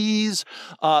want to please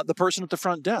the person at the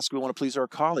front desk. We want to please our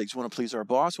colleagues. We want to please our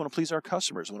boss. We want to please our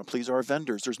customers. We want to please our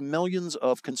vendors. There's millions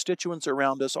of constituents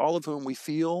around us, all of whom we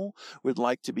feel we'd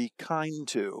like to be kind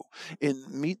to and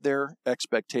meet their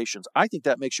expectations. I think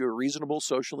that makes you a reasonable,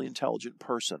 socially intelligent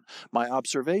person. My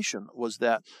observation was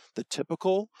that the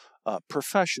typical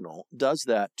professional does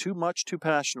that too much, too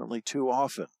passionately, too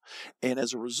often. And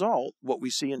as a result, what we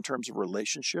see in terms of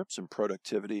relationships and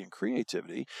productivity and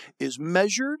creativity is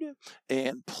measured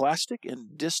and plastic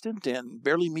and distant and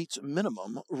barely meets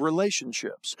minimum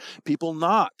relationships. People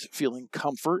not feeling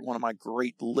comfort. One of my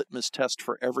great litmus tests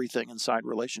for everything inside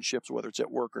relationships, whether it's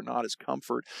at work or not, is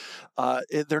comfort.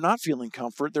 They're not feeling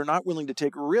comfort. They're not willing to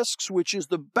take risks, which is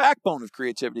the backbone of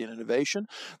creativity and innovation.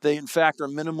 They, in fact, are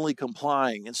minimally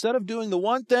complying. Instead of doing the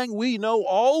one thing we know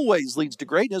always leads to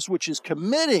greatness, which is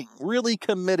committing, really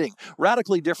committing,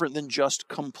 radically different than just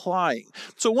complying.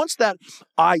 So once that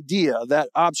idea, that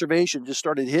observation just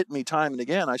started hitting me time and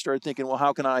again, I started thinking, well,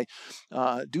 how can I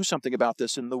do something about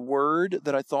this? And the word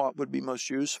that I thought would be most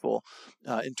useful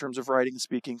in terms of writing and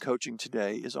speaking, coaching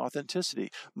today is authenticity.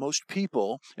 Most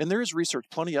people, and there is research,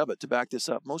 plenty of it to back this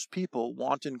up, most people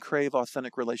want and crave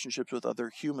authentic relationships with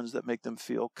other humans that make them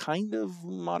feel kind of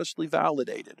modestly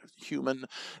validated. Human,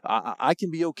 I can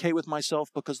be okay with myself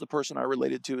because the person I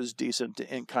related to is decent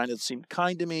and kind of seemed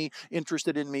kind to me,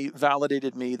 interested in me,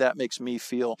 validated me. That makes me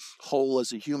feel whole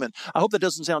as a human. I hope that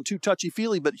doesn't sound too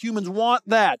touchy-feely, but humans want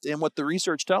that. And what the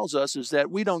research tells us is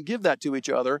that we don't give that to each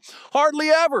other hardly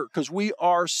ever, because we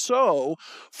are so,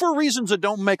 for reasons that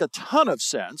don't make a ton of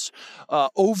sense,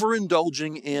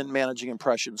 overindulging in managing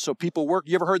impressions. So people work,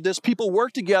 you ever heard this? People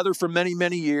work together for many,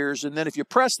 many years, and then if you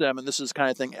press them, and this is the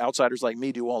kind of thing outsiders like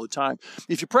me do all the time,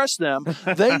 if you press them,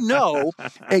 they know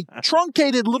a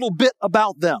truncated little bit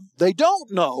about them. They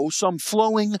don't know some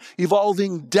flowing,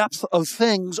 evolving depth of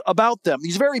things about them.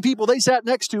 These very people they sat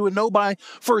next to and know by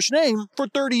first name for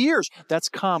 30 years. That's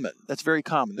common. That's very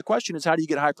common. The question is, how do you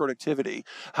get high productivity?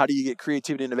 How do you get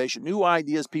creativity, innovation, new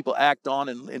ideas people act on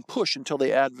and push until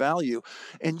they add value?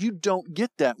 And you don't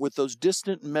get that with those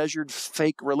distant, measured,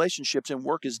 fake relationships, and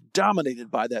work is dominated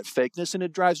by that fakeness, and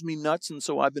it drives me nuts. And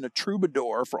so I've been a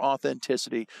troubadour for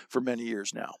authenticity for many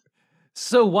years now.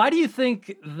 So why do you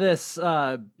think this,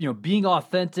 being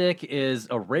authentic is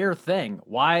a rare thing?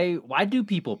 Why do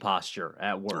people posture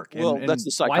at work? Well, that's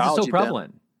the psychology. Why is it so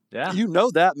prevalent? Yeah. You know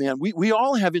that, man. We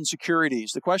all have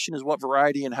insecurities. The question is what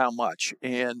variety and how much.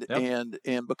 And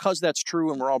because that's true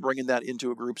and we're all bringing that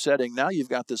into a group setting, now you've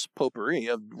got this potpourri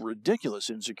of ridiculous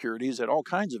insecurities at all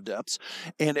kinds of depths.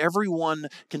 And everyone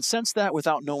can sense that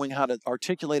without knowing how to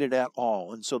articulate it at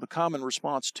all. And so the common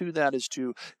response to that is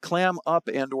to clam up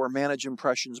and or manage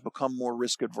impressions, become more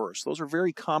risk adverse. Those are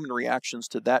very common reactions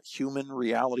to that human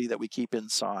reality that we keep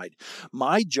inside.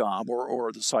 My job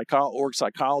or the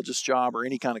psychologist's job or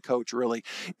any kind of coach really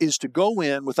is to go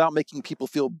in without making people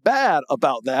feel bad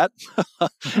about that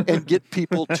and get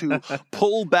people to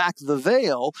pull back the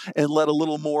veil and let a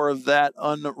little more of that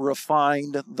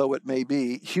unrefined, though it may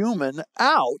be, human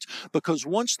out, because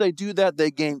once they do that,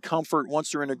 they gain comfort. Once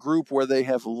they're in a group where they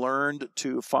have learned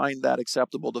to find that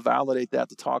acceptable, to validate that,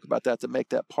 to talk about that, to make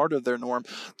that part of their norm,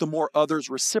 the more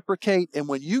others reciprocate. And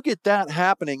when you get that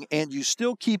happening and you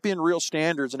still keep in real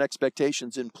standards and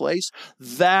expectations in place,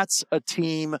 that's a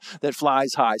team that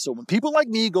flies high. So when people like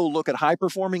me go look at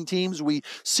high-performing teams, we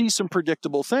see some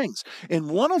predictable things. And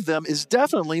one of them is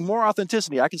definitely more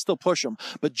authenticity. I can still push them.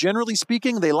 But generally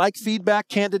speaking, they like feedback,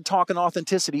 candid talk, and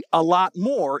authenticity a lot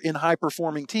more in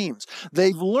high-performing teams.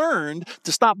 They've learned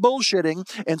to stop bullshitting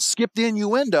and skip the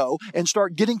innuendo and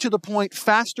start getting to the point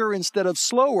faster instead of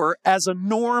slower as a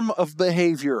norm of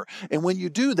behavior. And when you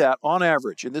do that, on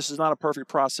average, and this is not a perfect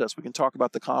process, we can talk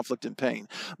about the conflict and pain,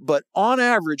 but on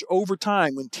average, over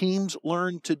time, when teams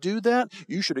learn to do that,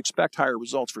 you should expect higher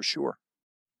results for sure.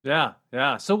 Yeah,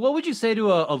 yeah. So what would you say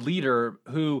to a leader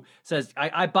who says,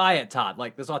 I buy it, Todd,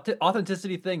 like this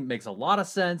authenticity thing makes a lot of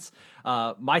sense.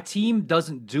 My team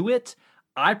doesn't do it.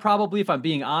 I probably, if I'm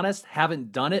being honest,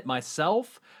 haven't done it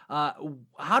myself.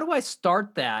 How do I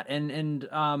start that? And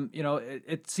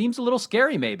it seems a little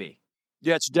scary maybe.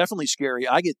 Yeah, it's definitely scary.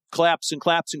 I get claps and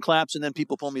claps and claps, and then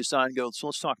people pull me aside and go, so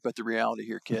let's talk about the reality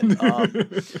here, kid. And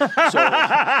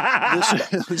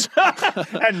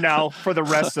now for the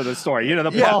rest of the story.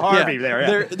 The Paul Harvey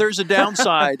there. Yeah. There's a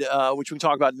downside, which we can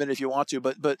talk about in a minute if you want to.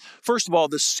 But first of all,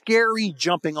 the scary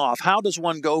jumping off. How does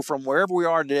one go from wherever we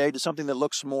are today to something that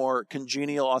looks more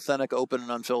congenial, authentic, open, and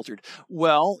unfiltered?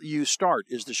 Well, you start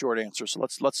is the short answer. So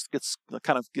let's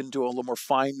get into a little more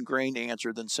fine-grained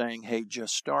answer than saying, hey,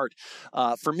 just start.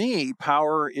 For me,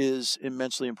 power is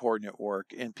immensely important at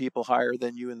work, and people higher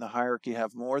than you in the hierarchy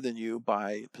have more than you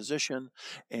by position,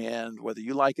 and whether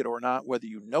you like it or not, whether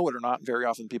you know it or not, very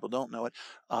often people don't know it,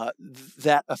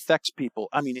 that affects people.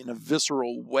 I mean, in a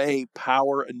visceral way,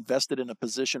 power invested in a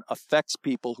position affects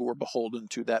people who are beholden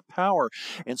to that power.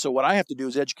 And so what I have to do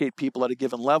is educate people at a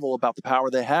given level about the power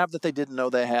they have that they didn't know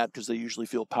they had, because they usually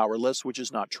feel powerless, which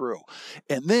is not true.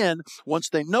 And then once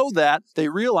they know that, they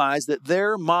realize that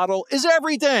their model is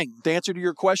everything. The answer to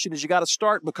your question is you got to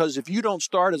start, because if you don't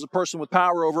start as a person with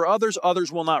power over others,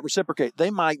 others will not reciprocate.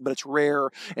 They might, but it's rare,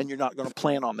 and you're not going to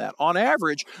plan on that. On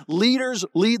average, leaders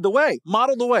lead the way,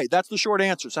 model the way. That's the short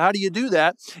answer. So how do you do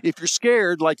that if you're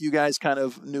scared, like you guys kind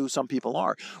of knew some people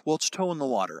are? Well, it's toe in the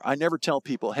water. I never tell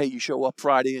people, hey, you show up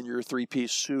Friday in your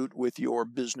three-piece suit with your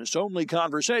business-only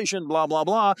conversation, blah, blah,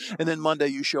 blah, and then Monday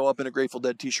you show up in a Grateful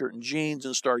Dead t-shirt and jeans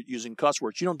and start using cuss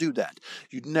words. You don't do that.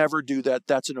 You'd never do that.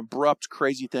 That's an abrupt,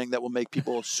 crazy thing that will make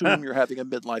people assume you're having a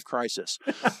midlife crisis.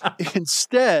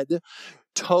 Instead,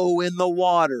 toe in the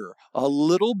water a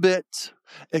little bit.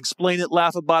 Explain it,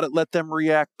 laugh about it, let them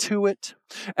react to it.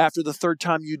 After the third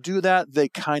time you do that, they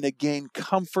kind of gain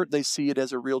comfort. They see it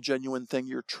as a real, genuine thing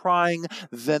you're trying.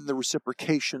 Then the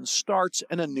reciprocation starts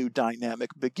and a new dynamic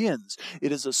begins.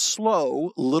 It is a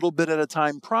slow, little bit at a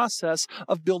time process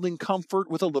of building comfort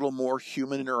with a little more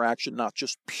human interaction, not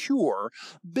just pure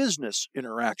business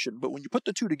interaction. But when you put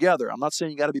the two together, I'm not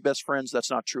saying you got to be best friends.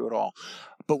 That's not true at all.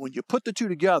 But when you put the two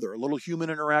together, a little human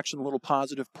interaction, a little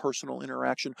positive personal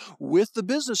interaction with the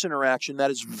business interaction,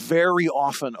 that is very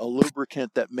often a lubricant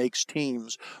that makes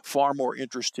teams far more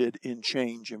interested in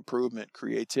change, improvement,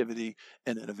 creativity,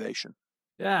 and innovation.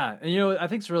 Yeah. And, I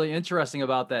think it's really interesting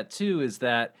about that too, is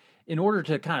that in order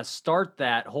to kind of start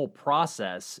that whole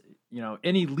process,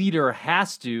 any leader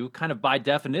has to kind of by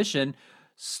definition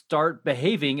start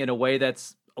behaving in a way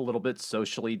that's a little bit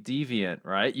socially deviant,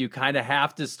 right? You kind of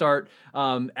have to start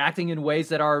acting in ways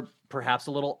that are perhaps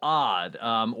a little odd,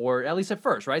 or at least at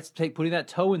first, right? Putting that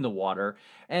toe in the water.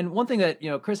 And one thing that,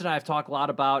 Chris and I have talked a lot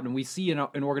about, and we see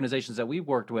in organizations that we've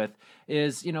worked with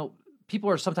is, people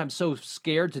are sometimes so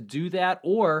scared to do that,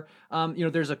 or,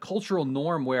 there's a cultural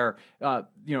norm where,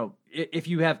 if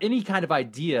you have any kind of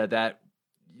idea that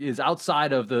is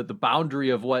outside of the boundary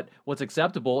of what's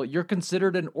acceptable, you're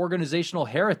considered an organizational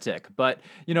heretic. But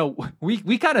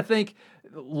we kind of think,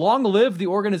 long live the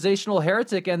organizational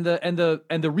heretic and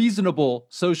the reasonable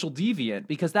social deviant,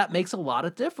 because that makes a lot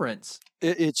of difference.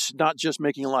 It's not just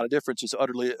making a lot of difference. It's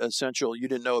utterly essential. You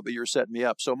didn't know it, but you're setting me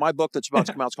up. So my book that's about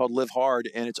to come out is called Live Hard,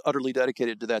 and it's utterly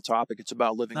dedicated to that topic. It's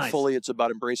about living fully. It's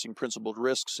about embracing principled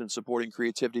risks and supporting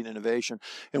creativity and innovation.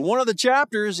 And one of the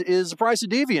chapters is the price of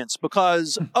deviance,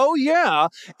 because,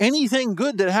 anything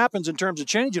good that happens in terms of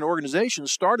change in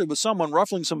organizations started with someone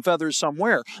ruffling some feathers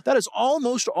somewhere. That is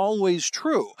almost always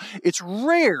true. It's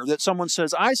rare that someone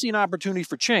says, I see an opportunity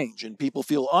for change, and people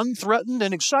feel unthreatened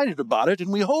and excited about it,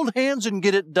 and we hold hands and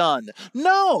get it done.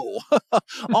 No!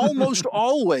 Almost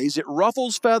always it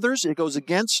ruffles feathers, it goes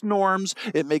against norms,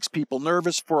 it makes people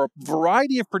nervous for a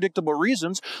variety of predictable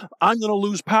reasons. I'm going to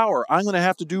lose power. I'm going to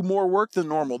have to do more work than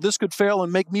normal. This could fail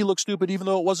and make me look stupid even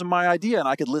though it wasn't my idea. And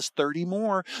I could list 30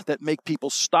 more that make people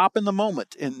stop in the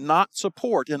moment and not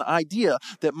support an idea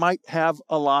that might have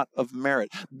a lot of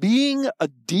merit. Being a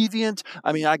deviant,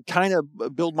 I kind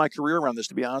of build my career around this,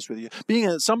 to be honest with you.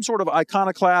 Being some sort of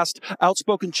iconoclast,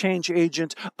 outspoken change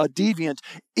agent, a deviant,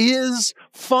 is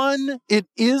fun. It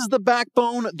is the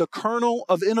backbone, the kernel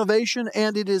of innovation,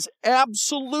 and it is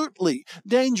absolutely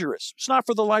dangerous. It's not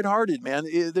for the lighthearted, man.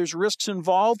 There's risks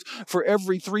involved. For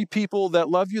every 3 people that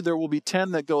love you, there will be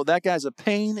 10 that go, that guy's a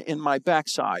pain in my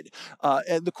backside.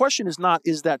 And the question is not,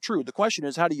 is that true? The question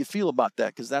is, how do you feel about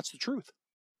that? Because that's the truth.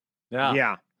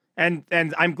 Yeah. And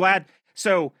I'm glad.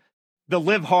 So the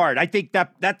Live Hard, I think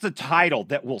that's a title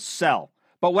that will sell.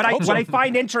 But what I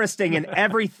find interesting in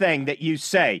everything that you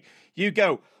say, you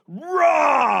go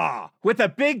raw with a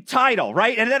big title,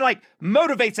 right? And then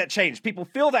motivates that change. People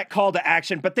feel that call to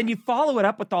action, but then you follow it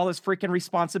up with all this freaking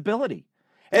responsibility.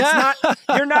 It's not,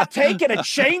 you're not taking a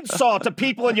chainsaw to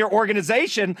people in your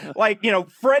organization,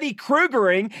 Freddy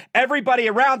Kruegering everybody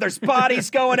around. There's bodies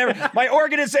going my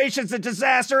organization's a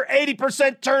disaster,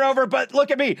 80% turnover, but look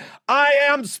at me. I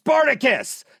am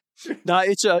Spartacus. No,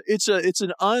 it's a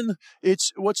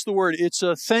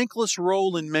thankless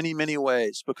role in many, many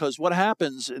ways, because what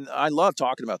happens, and I love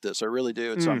talking about this, I really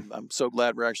do. I'm so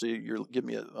glad you're giving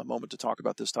me a moment to talk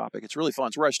about this topic. It's really fun.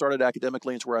 It's where I started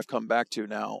academically. It's where I've come back to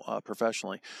now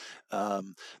professionally.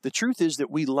 The truth is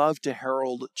that we love to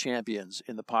herald champions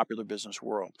in the popular business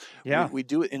world. Yeah. We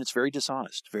do it, and it's very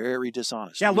dishonest, very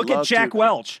dishonest. Yeah, look at Jack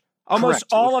Welch. Almost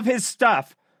Correct. all of his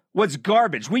stuff was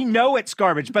garbage. We know it's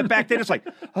garbage, but back then it's like,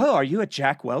 oh, are you a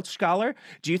Jack Welch scholar?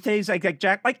 Do you think like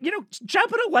Jack,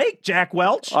 jump in a lake, Jack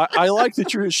Welch? I like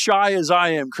that you're as shy as I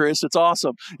am, Chris. It's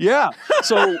awesome. Yeah.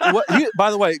 So,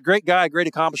 by the way, great guy, great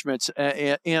accomplishments,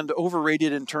 and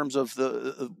overrated in terms of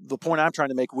the point I'm trying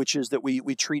to make, which is that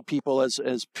we treat people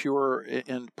as pure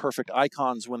and perfect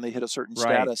icons when they hit a certain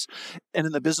status. And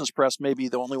in the business press, maybe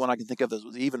the only one I can think of that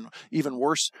was even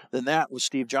worse than that was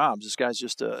Steve Jobs. This guy's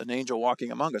just an angel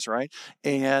walking among us. Right.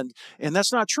 And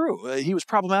that's not true. He was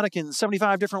problematic in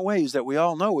 75 different ways that we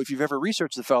all know. If you've ever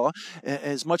researched the fella,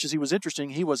 as much as he was interesting,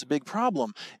 he was a big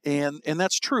problem. And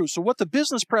that's true. So what the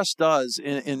business press does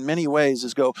in many ways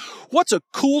is go, what's a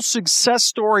cool success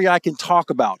story I can talk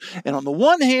about? And on the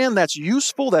one hand, that's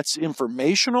useful, that's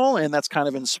informational, and that's kind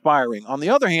of inspiring. On the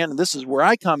other hand, and this is where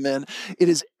I come in, it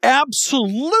is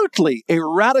absolutely a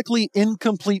radically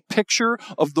incomplete picture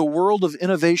of the world of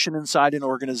innovation inside an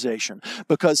organization.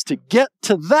 Because to get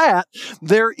to that,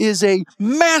 there is a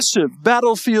massive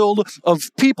battlefield of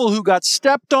people who got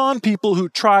stepped on, people who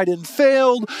tried and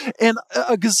failed, and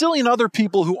a gazillion other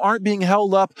people who aren't being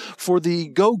held up for the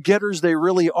go-getters they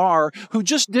really are, who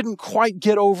just didn't quite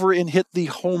get over and hit the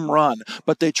home run.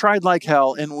 But they tried like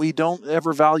hell, and we don't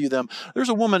ever value them. There's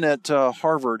a woman at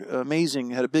Harvard,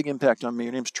 amazing, had a big impact on me.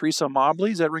 Her name's Teresa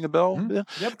Mobley. Does that ring a bell? Mm-hmm. Yeah.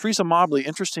 Yep. Teresa Mobley,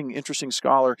 interesting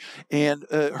scholar. And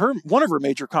one of her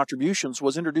major contributions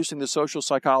was introducing the social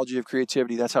psychology of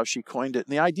creativity. That's how she coined it.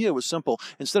 And the idea was simple.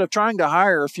 Instead of trying to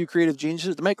hire a few creative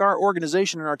geniuses to make our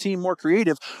organization and our team more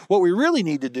creative, what we really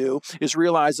need to do is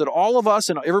realize that all of us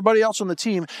and everybody else on the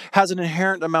team has an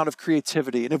inherent amount of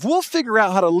creativity. And if we'll figure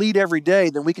out how to lead every day,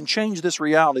 then we can change this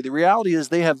reality. The reality is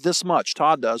they have this much,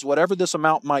 Todd does, whatever this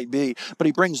amount might be, but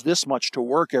he brings this much to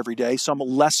work every day, some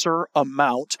lesser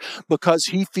amount, because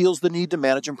he feels the need to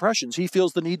manage impressions. He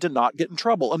feels the need to not get in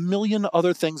trouble. A million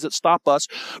other things that stop us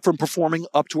from performing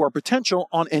up to our potential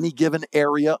on any given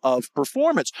area of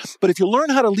performance. But if you learn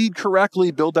how to lead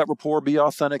correctly, build that rapport, be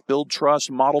authentic, build trust,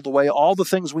 model the way, all the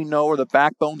things we know are the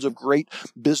backbones of great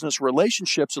business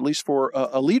relationships, at least for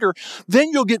a leader, then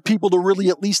you'll get people to really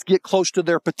at least get close to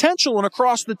their potential. And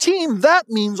across the team, that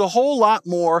means a whole lot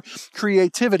more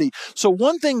creativity. So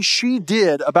one thing she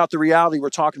did about the reality we're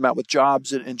talking about with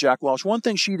Jobs and Jack Welch, one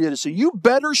thing she did is say, you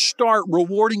better start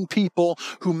rewarding people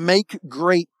who make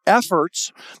great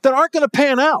efforts that aren't going to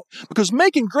pan out, because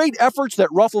making great efforts that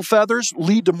ruffle feathers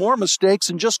lead to more mistakes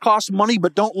and just cost money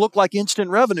but don't look like instant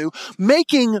revenue.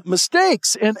 Making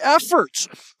mistakes and efforts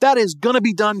that is going to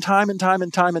be done time and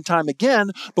time again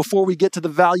before we get to the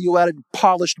value-added,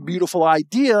 polished, beautiful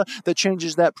idea that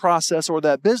changes that process or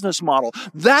that business model.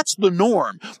 That's the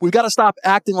norm. We've got to stop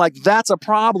acting like that's a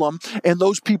problem and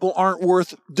those people aren't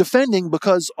worth defending,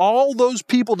 because all those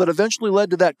people that eventually led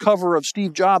to that cover of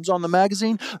Steve Jobs on the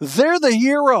magazine, they're the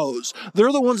heroes.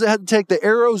 They're the ones that had to take the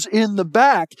arrows in the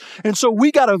back. And so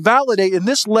we got to validate, and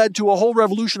this led to a whole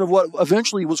revolution of what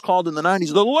eventually was called in the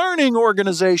 90s, the learning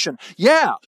organization.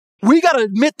 Yeah. We got to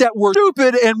admit that we're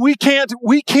stupid and we can't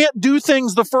do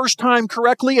things the first time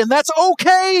correctly, and that's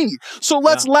okay. So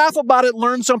let's laugh about it,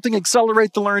 learn something,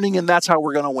 accelerate the learning, and that's how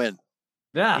we're going to win.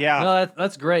 Yeah. No,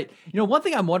 that's great. One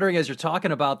thing I'm wondering as you're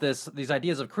talking about these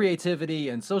ideas of creativity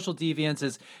and social deviance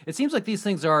is it seems like these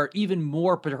things are even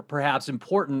more perhaps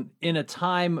important in a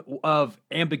time of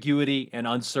ambiguity and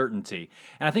uncertainty.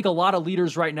 And I think a lot of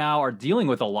leaders right now are dealing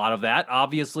with a lot of that.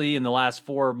 Obviously, in the last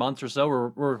 4 months or so, we're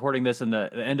recording this in the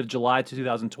end of July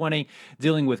 2020,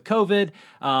 dealing with COVID,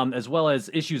 as well as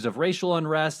issues of racial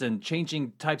unrest and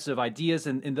changing types of ideas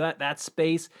in that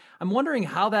space. I'm wondering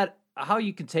how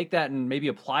you can take that and maybe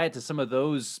apply it to some of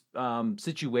those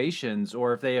situations,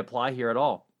 or if they apply here at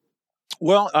all.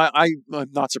 Well, I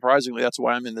not surprisingly, that's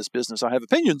why I'm in this business. I have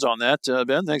opinions on that,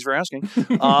 Ben. Thanks for asking.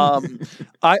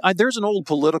 There's an old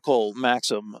political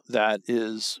maxim that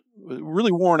is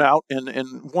really worn out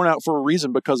and worn out for a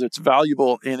reason, because it's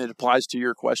valuable and it applies to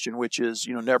your question, which is,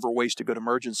 never waste a good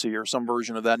emergency, or some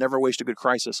version of that. Never waste a good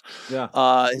crisis. Yeah.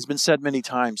 Has been said many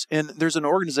times. And there's an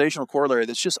organizational corollary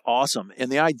that's just awesome.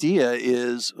 And the idea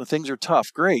is things are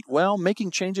tough. Great. Well, making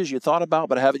changes you thought about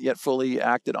but haven't yet fully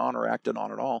acted on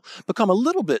at all become a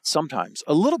little bit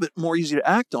more easy to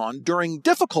act on during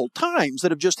difficult times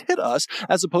that have just hit us,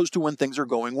 as opposed to when things are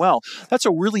going well. That's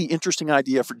a really interesting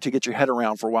idea to get your head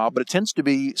around for a while. about, but it tends to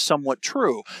be somewhat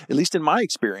true, at least in my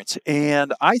experience.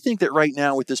 And I think that right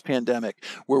now with this pandemic,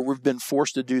 where we've been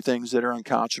forced to do things that are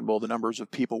unconscionable, the numbers of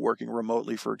people working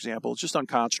remotely, for example, it's just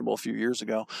unconscionable a few years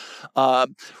ago,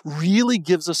 really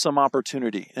gives us some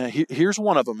opportunity. Here's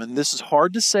one of them, and this is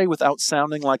hard to say without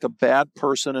sounding like a bad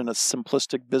person and a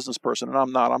simplistic business person, and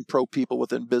I'm not. I'm pro people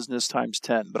within business times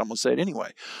 10, but I'm going to say it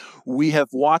anyway. We have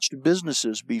watched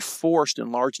businesses be forced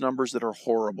in large numbers that are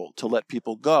horrible to let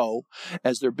people go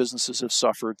as their businesses have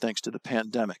suffered thanks to the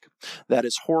pandemic. That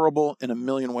is horrible in a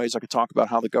million ways. I could talk about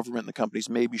how the government and the companies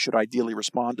maybe should ideally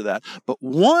respond to that. But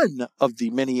one of the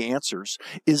many answers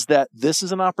is that this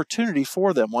is an opportunity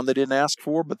for them, one they didn't ask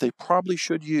for, but they probably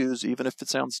should use, even if it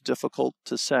sounds difficult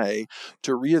to say,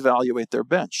 to reevaluate their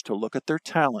bench, to look at their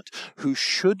talent, who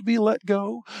should be let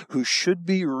go, who should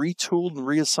be retooled and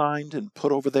reassigned and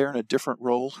put over there in a different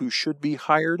role, who should be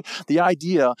hired. The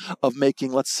idea of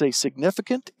making, let's say,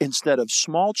 significant instead of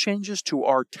small changes to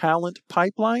our talent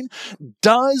pipeline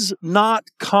does not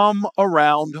come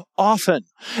around often.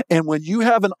 And when you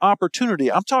have an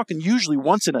opportunity, I'm talking usually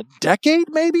once in a decade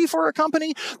maybe for a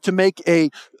company, to make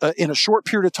in a short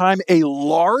period of time, a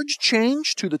large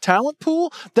change to the talent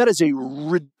pool, that is a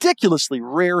ridiculously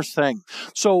rare thing.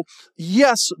 So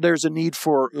yes, there's a need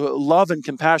for love and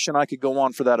compassion. I could go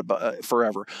on for that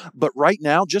forever. But right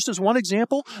now, just as one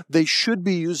example, they should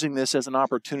be using this as an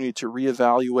opportunity to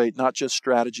reevaluate not just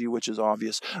strategy, which is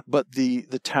obvious, but the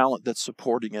talent that's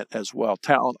supporting it as well.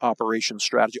 Talent operations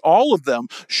strategy. All of them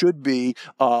should be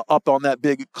up on that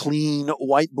big, clean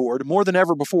whiteboard more than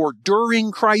ever before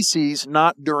during crises,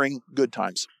 not during good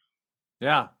times.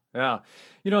 Yeah, yeah.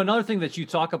 Another thing that you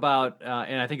talk about,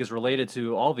 and I think is related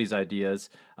to all of these ideas,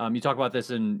 you talk about this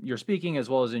in your speaking as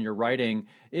well as in your writing,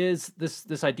 is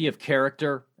this idea of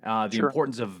character, the Sure.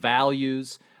 importance of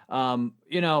values. I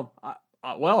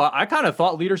kind of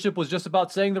thought leadership was just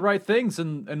about saying the right things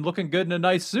and looking good in a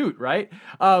nice suit, right?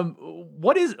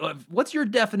 What's your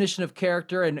definition of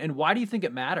character, and why do you think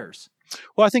it matters?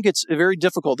 Well, I think it's very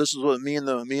difficult. This is what me and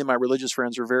my religious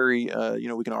friends are very,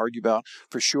 we can argue about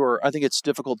for sure. I think it's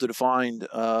difficult to define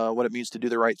what it means to do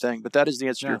the right thing, but that is the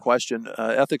answer to your question.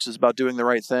 Ethics is about doing the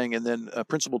right thing, and then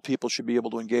principled people should be able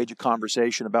to engage a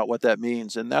conversation about what that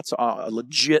means, and that's a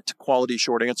legit quality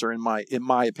short answer in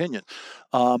my opinion.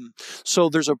 So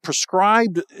there's a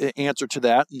prescribed answer to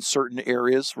that in certain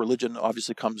areas. Religion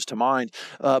obviously comes to mind,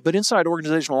 but inside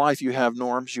organizational life, you have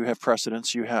norms, you have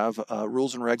precedents, you have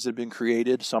rules and regs that have been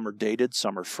created. Some are dated,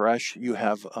 some are fresh. You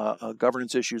have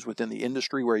governance issues within the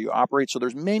industry where you operate. So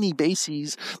there's many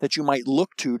bases that you might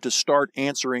look to start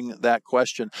answering that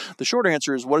question. The short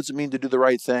answer is, what does it mean to do the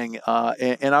right thing?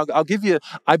 And I'll give you,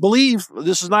 I believe,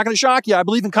 this is not going to shock you, I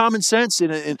believe in common sense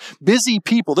in busy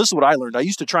people. This is what I learned. I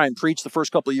used to try and preach the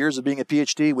first couple of years of being a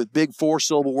Ph.D. with big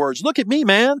 4-syllable words. Look at me,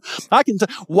 man. I can.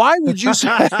 Why would you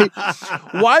say?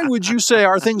 Why would you say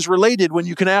are things related when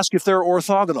you can ask if they're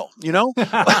orthogonal?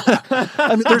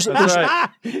 I mean,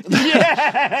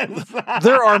 Yes!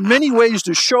 there are many ways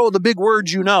to show the big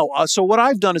words So what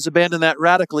I've done is abandon that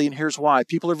radically, and here's why.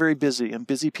 People are very busy, and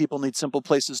busy people need simple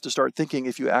places to start thinking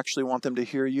if you actually want them to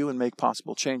hear you and make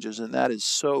possible changes, and that is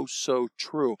so, so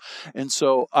true. And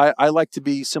so I like to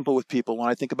be simple with people. When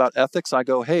I think about ethics, I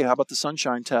go, hey, how about the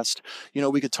sunshine test?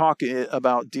 We could talk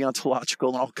about deontological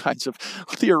and all kinds of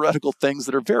theoretical things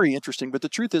that are very interesting, but the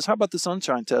truth is, how about the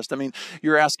sunshine test? I mean,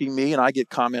 you're asking me, and I get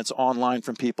comments online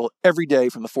from people every day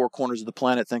from the four corners of the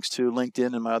planet, thanks to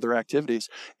LinkedIn and my other activities.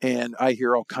 And I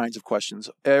hear all kinds of questions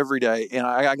every day. And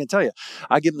I can tell you,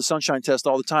 I give them the sunshine test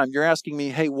all the time. You're asking me,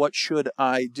 hey, what should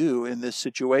I do in this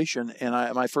situation? And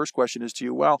my first question is to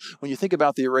you, well, when you think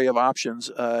about the array of options,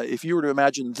 if you were to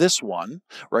imagine this one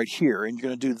right here, and you're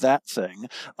going to do that thing,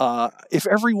 if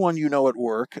everyone at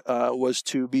work was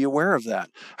to be aware of that,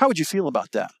 how would you feel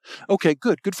about that? Okay,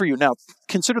 good for you. Now,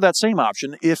 consider that same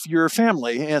option if your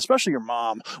family, and especially your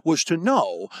mom, was to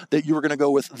know that you were going to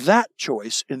go with that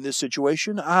choice in this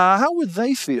situation. How would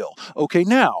they feel? Okay,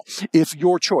 now, if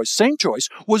your same choice,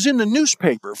 was in the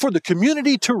newspaper for the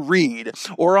community to read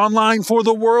or online for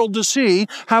the world to see,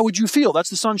 how would you feel? That's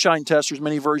the sunshine test. There's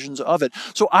many versions of it.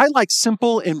 So I like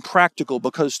simple and practical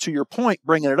because, to your point,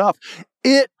 bringing it up,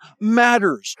 it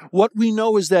matters. What we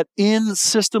know is that in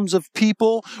systems of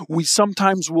people, we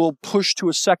sometimes will push to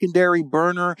a secondary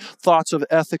burner thoughts of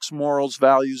ethics, morals,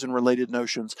 values, and related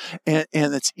notions. And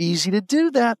it's easy to do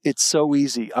that. It's so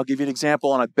easy. I'll give you an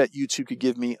example, and I bet you two could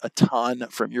give me a ton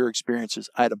from your experiences.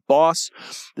 I had a boss.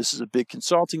 This is a big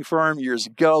consulting firm years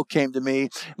ago, came to me,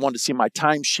 wanted to see my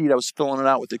timesheet. I was filling it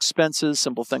out with expenses,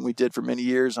 simple thing we did for many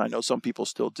years. I know some people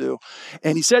still do.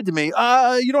 And he said to me,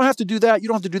 you don't have to do that. You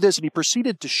don't have to do this. And he proceeded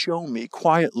proceeded to show me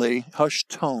quietly, hushed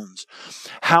tones,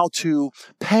 how to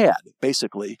pad,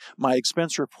 basically, my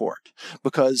expense report,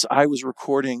 because I was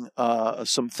recording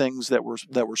some things that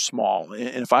were small.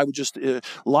 And if I would just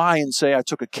lie and say I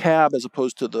took a cab as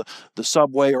opposed to the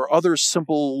subway or other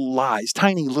simple lies,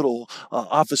 tiny little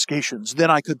obfuscations,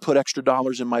 then I could put extra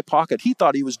dollars in my pocket. He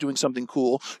thought he was doing something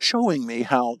cool, showing me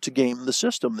how to game the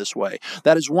system this way.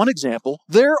 That is one example.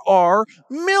 There are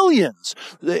millions.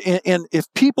 And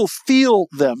if people feel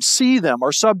them, see them,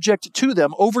 are subject to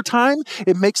them over time,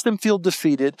 it makes them feel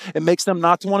defeated. It makes them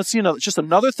not to want to see another. It's just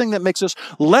another thing that makes us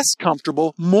less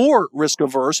comfortable, more risk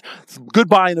averse.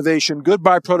 Goodbye innovation,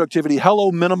 goodbye productivity,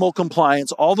 hello minimal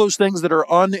compliance, all those things that are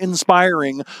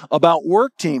uninspiring about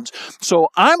work teams. So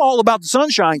I'm all about the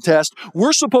sunshine test.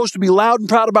 We're supposed to be loud and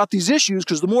proud about these issues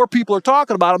because the more people are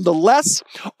talking about them, the less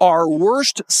our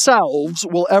worst selves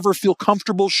will ever feel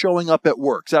comfortable showing up at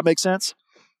work. Does that make sense?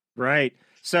 Right.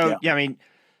 So, I mean,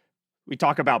 we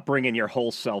talk about bringing your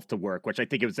whole self to work, which I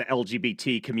think it was the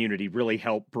LGBT community really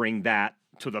helped bring that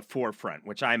to the forefront,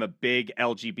 which I'm a big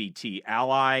LGBT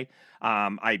ally.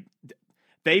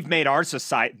 They've made our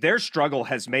society, their struggle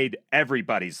has made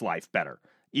everybody's life better,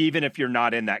 even if you're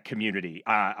not in that community.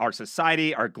 Our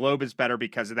society, our globe is better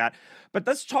because of that. But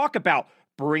let's talk about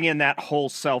bringing that whole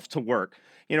self to work.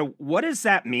 What does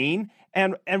that mean?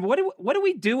 And what do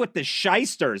we do with the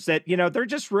shysters that, they're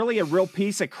just really a real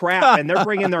piece of crap and they're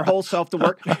bringing their whole self to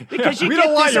work? Because we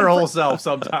don't want your whole self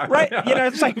sometimes. Right.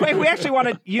 It's like, wait, we actually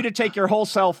wanted you to take your whole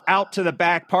self out to the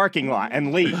back parking lot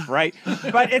and leave. Right.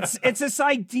 But it's this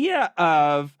idea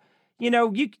of,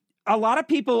 a lot of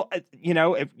people,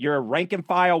 if you're a rank and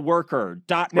file worker,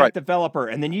 .NET developer,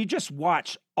 and then you just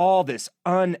watch all this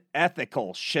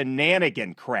unethical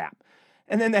shenanigan crap.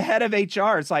 And then the head of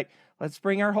HR is like, let's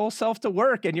bring our whole self to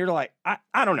work. And you're like,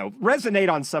 I don't know, resonate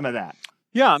on some of that.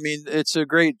 Yeah, I mean, it's a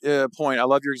great point. I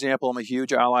love your example. I'm a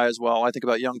huge ally as well. I think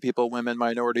about young people, women,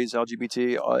 minorities,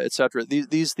 LGBT, et cetera.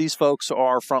 These folks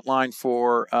are frontline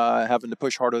for having to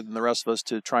push harder than the rest of us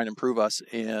to try and improve us,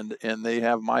 and they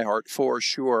have my heart for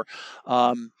sure.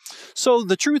 So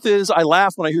the truth is, I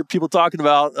laugh when I hear people talking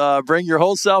about bring your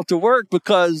whole self to work,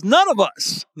 because none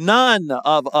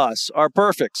of us are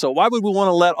perfect. So why would we want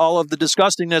to let all of the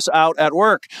disgustingness out at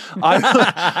work?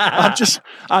 I'm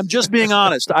just being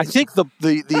honest. I think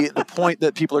the point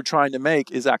that people are trying to make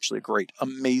is actually a great,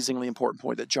 amazingly important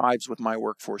point that jives with my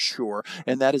work for sure.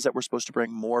 And that is that we're supposed to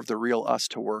bring more of the real us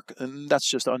to work. And that's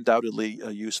just undoubtedly a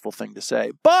useful thing to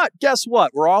say. But guess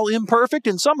what? We're all imperfect.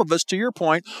 And some of us, to your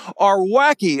point, are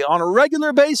wacky on a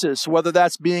regular basis, whether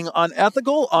that's being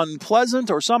unethical,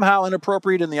 unpleasant, or somehow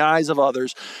inappropriate in the eyes of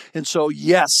others. And so,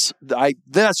 yes,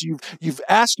 you've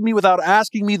asked me without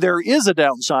asking me, there is a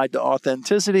downside to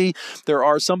authenticity. There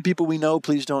are some people we know,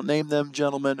 please don't name them,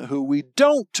 gentlemen, who we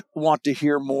don't want to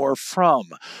hear more from.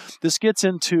 This gets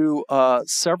into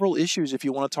several issues if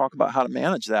you want to talk about how to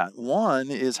manage that. One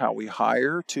is how we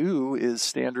hire. Two is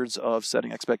standards of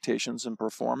setting expectations and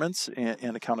performance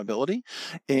and accountability.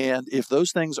 And if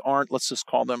those things aren't, let's just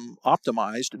call them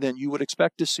optimized, then you would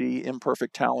expect to see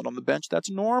imperfect talent on the bench. That's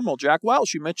normal. Jack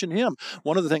Welch, you mentioned him.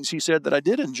 One of the things he said that I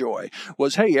did enjoy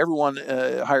was, hey, everyone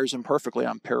hires imperfectly.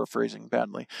 I'm paraphrasing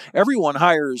badly. Everyone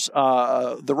hires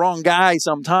the wrong guy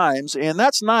sometimes, and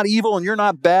that's not evil, and you're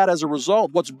not bad as a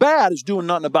result. What's bad is doing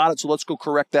nothing about it, so let's go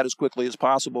correct that as quickly as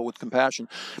possible with compassion.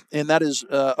 And that is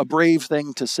a brave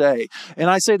thing to say. And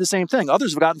I say the same thing.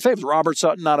 Others have gotten famous. Robert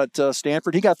Sutton out at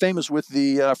Stanford, he got famous with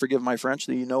the, forgive my French,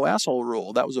 the no asshole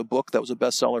rule. That was a book that was a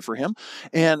bestseller for him,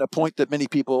 and a point that many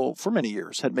people for many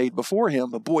years had made before him,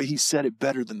 but boy, he said it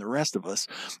better than the rest of us.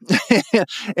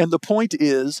 And the point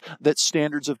is that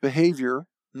standards of behavior,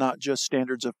 not just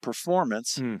standards of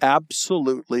performance,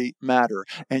 absolutely matter.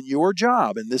 And your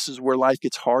job, and this is where life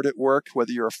gets hard at work,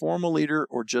 whether you're a formal leader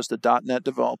or just a .NET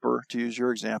developer, to use your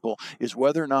example, is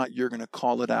whether or not you're going to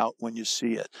call it out when you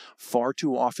see it. Far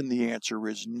too often the answer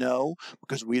is no,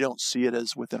 because we don't see it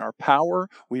as within our power.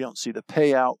 We don't see the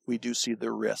payout. We do see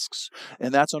the risks.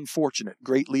 And that's unfortunate.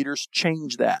 Great leaders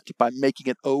change that by making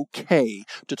it okay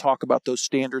to talk about those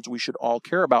standards we should all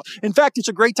care about. In fact, it's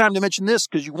a great time to mention this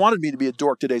because you wanted me to be a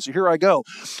dork today, so here I go.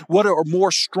 What are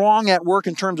more strong at work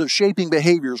in terms of shaping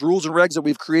behaviors, rules and regs that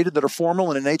we've created that are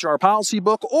formal in an HR policy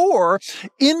book, or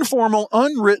informal,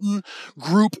 unwritten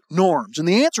group norms? And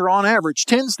the answer on average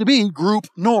tends to be group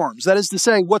norms. That is to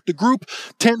say, what the group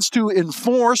tends to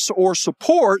enforce or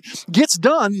support gets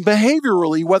done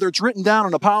behaviorally, whether it's written down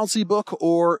in a policy book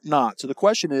or not. So the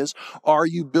question is, are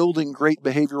you building great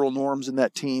behavioral norms in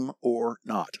that team or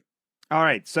not? All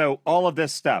right. So all of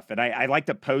this stuff, and I like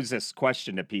to pose this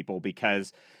question to people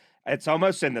because It's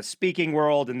almost in the speaking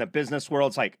world, in the business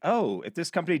world, it's like, oh, if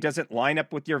this company doesn't line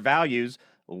up with your values,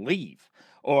 leave.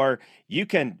 Or you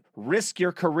can risk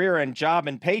your career and job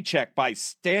and paycheck by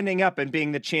standing up and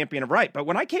being the champion of right. But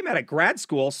when I came out of grad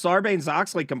school,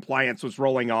 Sarbanes-Oxley compliance was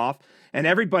rolling off and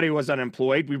everybody was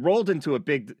unemployed. We rolled into a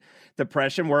big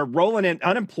depression. We're rolling in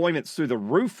unemployment's through the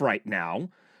roof right now.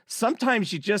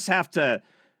 Sometimes you just have to,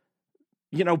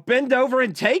 bend over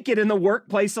and take it in the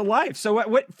workplace of life. So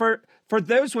for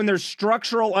those when there's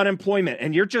structural unemployment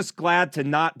and you're just glad to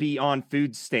not be on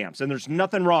food stamps, and there's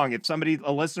nothing wrong if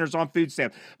a listener's on food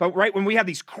stamps, but right when we have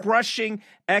these crushing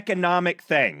economic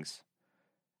things,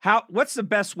 what's the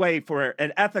best way for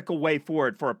an ethical way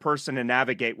forward for a person to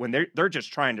navigate when they're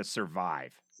just trying to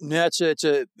survive? Yeah,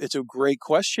 it's a great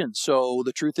question. So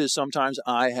the truth is sometimes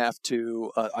I have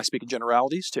to, I speak in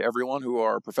generalities to everyone who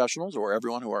are professionals or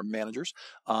everyone who are managers.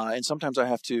 And sometimes I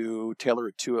have to tailor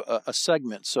it to a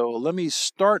segment. So let me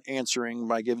start answering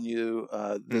by giving you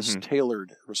this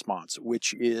tailored response,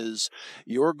 which is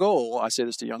your goal. I say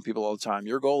this to young people all the time.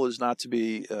 Your goal is not to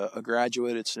be a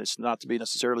graduate. It's not to be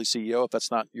necessarily CEO if that's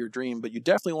not your dream, but you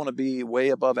definitely want to be way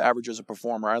above average as a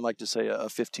performer. I like to say a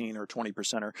 15 or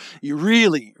 20%er. You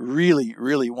really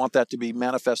want that to be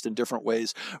manifest in different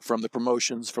ways, from the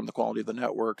promotions, from the quality of the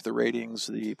network, the ratings,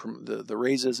 the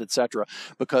raises, etc.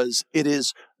 Because it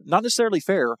is not necessarily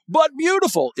fair, but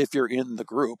beautiful if you're in the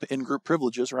group, in-group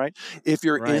privileges, right? If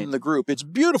you're in the group, it's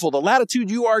beautiful. The latitude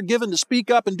you are given to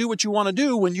speak up and do what you want to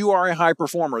do when you are a high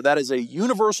performer. That is a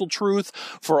universal truth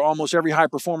for almost every high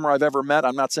performer I've ever met.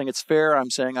 I'm not saying it's fair.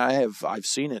 I'm saying I've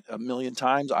seen it a million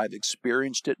times. I've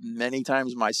experienced it many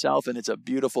times myself, and it's a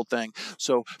beautiful thing.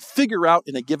 So figure out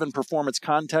in a given performance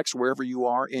context, wherever you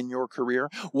are in your career,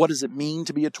 what does it mean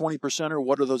to be a 20%er?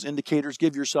 What are those indicators?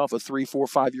 Give yourself a 3, 4,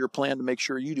 5-year plan to make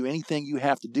sure you do anything you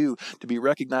have to do to be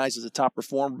recognized as a top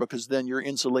performer, because then you're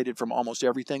insulated from almost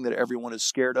everything that everyone is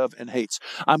scared of and hates.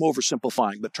 I'm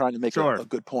oversimplifying, but trying to make a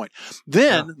good point.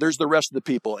 Then there's the rest of the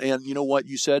people. And you know what?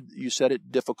 You said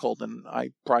it difficult, and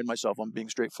I pride myself on being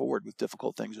straightforward with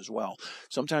difficult things as well.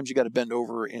 Sometimes you got to bend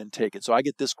over and take it. So I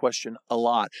get this question a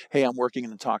lot. Hey, I'm working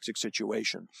in a toxic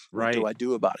situation. What do I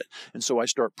do about it? And so I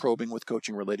start probing with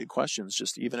coaching related questions,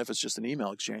 just even if it's just an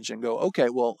email exchange, and go, okay,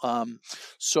 well,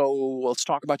 so let's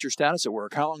talk about your status at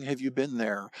work. How long have you been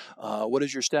there? What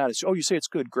is your status? Oh, you say it's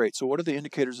good. Great. So what are the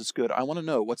indicators it's good? I want to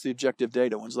know, what's the objective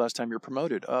data? When's the last time you're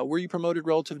promoted? Were you promoted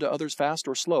relative to others, fast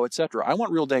or slow, etc.? I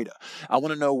want real data. I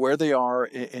want to know where they are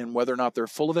and whether or not they're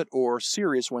full of it or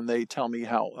serious when they tell me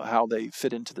how they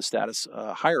fit into the status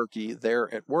hierarchy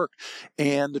there at work.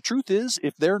 And the truth is,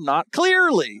 if they're not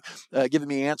clearly giving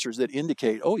me answers that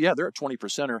indicate, oh yeah, they're a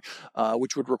 20%er,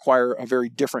 which would require a very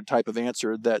different type of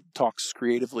answer that talks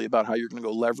creatively about how you're going to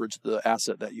go leverage the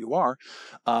asset that you are,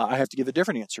 I have to give a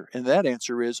different answer. And that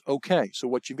answer is, okay, so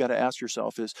what you've got to ask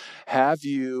yourself is, have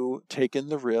you taken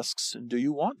the risks? Do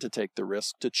you want to take the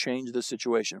risk to change the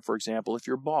situation? For example, if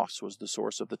your boss was the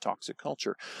source of the toxic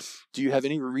culture, do you have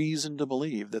any reason to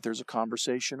believe that there's a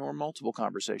conversation or multiple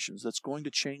conversations that's going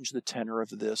to change the tenor of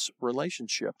this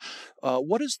relationship?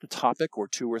 What is the topic, or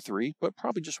 2 or 3, but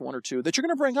probably just 1 or 2, that you're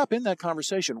going to bring up in that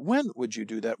conversation? When would you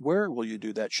do that? Where will you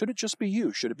do that? Should it just be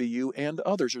you? Should it be you and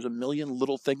others? There's a million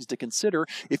little things to consider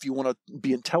if you want to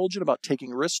be intelligent about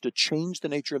taking risks to change the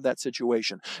nature of that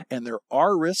situation. And there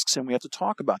are risks, and we have to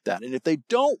talk about that. And if they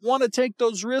don't want to take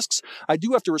those risks, I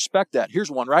do have to respect that.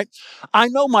 Here's one, right? I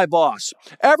know my boss.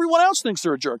 Everyone else thinks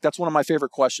they're a jerk. That's one of my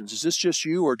favorite questions. Is this just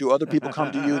you, or do other people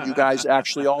come to you and you guys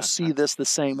actually all see this the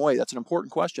same way? That's an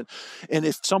important question. And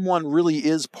if someone really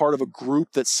is part of a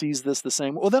group that sees this the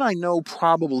same way, well, then I know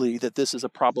probably that this is a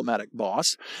problematic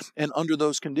boss. And under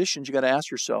those conditions, you got to ask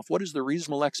yourself, what is the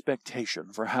reasonable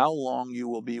expectation for how long you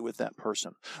will be with that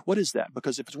person? What is that?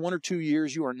 Because if it's 1 or 2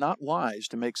 years, you are not wise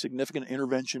to make significant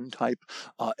intervention type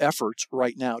efforts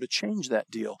right now to change that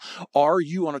deal. Are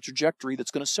you on a trajectory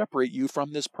that's going to separate you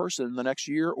from this person in the next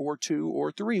year or 2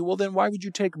 or 3? Well, then why would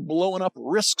you take blowing up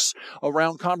risks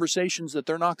around conversations that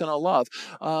they're not going to love?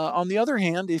 On the other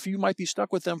hand, if you might be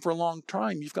stuck with them for a long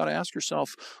time, you've got to ask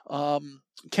yourself,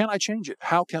 can I change it?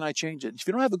 How can I change it? If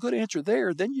you don't have a good answer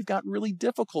there, then you've got really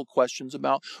difficult questions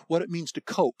about what it means to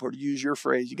cope, or to use your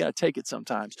phrase, you got to take it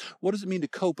sometimes. What does it mean to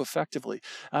cope effectively?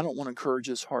 I don't want to encourage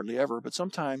this hardly ever, but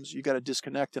sometimes you got to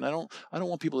disconnect, and I don't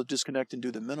want people to disconnect and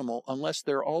do the minimal unless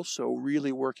they're also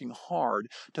really working hard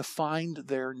to find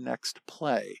their next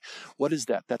play. What is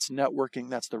that? That's networking,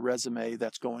 that's the resume,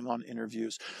 that's going on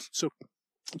interviews. So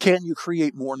can you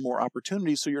create more and more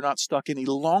opportunities so you're not stuck any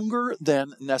longer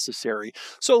than necessary?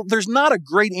 So there's not a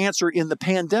great answer in the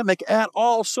pandemic at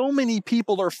all. So many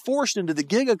people are forced into the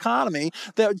gig economy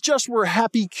that just were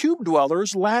happy cube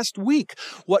dwellers last week.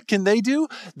 What can they do?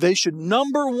 They should,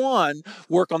 number one,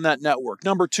 work on that network.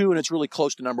 Number two, and it's really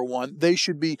close to number one, they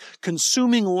should be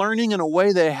consuming learning in a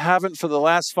way they haven't for the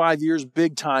last 5 years,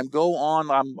 big time. Go on.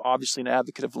 I'm obviously an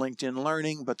advocate of LinkedIn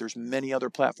Learning, but there's many other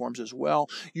platforms as well.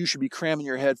 You should be cramming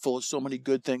your head full of so many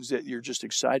good things that you're just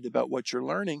excited about what you're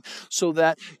learning so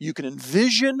that you can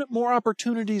envision more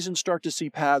opportunities and start to see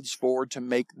paths forward to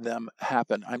make them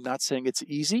happen. I'm not saying it's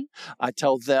easy. I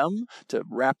tell them, to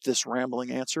wrap this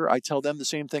rambling answer, I tell them the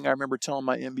same thing I remember telling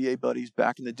my MBA buddies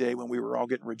back in the day when we were all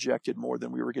getting rejected more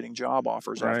than we were getting job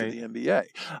offers after the MBA.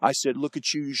 I said, look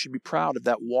at you. You should be proud of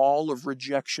that wall of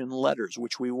rejection letters,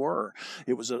 which we were.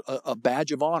 It was a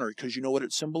badge of honor because you know what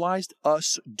it symbolized?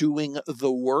 Us doing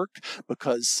the work,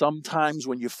 because sometimes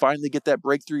when you finally get that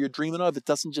breakthrough you're dreaming of, it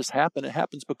doesn't just happen. It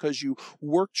happens because you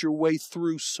worked your way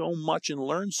through so much and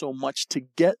learned so much to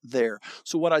get there.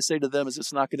 So what I say to them is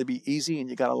it's not going to be easy and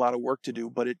you got a lot of work to do,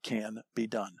 but it can be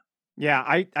done. Yeah,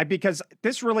 I because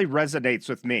this really resonates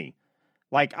with me.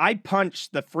 Like, I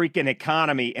punched the freaking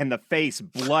economy in the face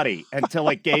bloody until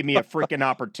it gave me a freaking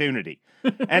opportunity.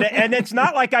 And it's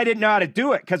not like I didn't know how to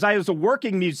do it, because I was a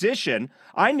working musician.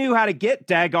 I knew how to get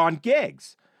daggone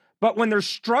gigs. But when there's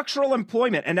structural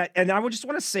employment, and I would just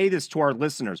want to say this to our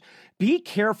listeners, be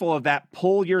careful of that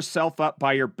pull yourself up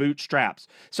by your bootstraps.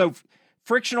 So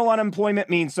frictional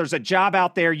unemployment means there's a job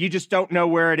out there, you just don't know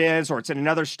where it is, or it's in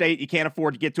another state, you can't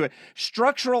afford to get to it.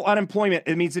 Structural unemployment,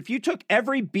 it means if you took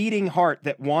every beating heart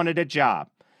that wanted a job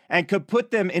and could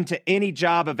put them into any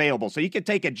job available, so you could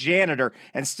take a janitor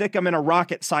and stick them in a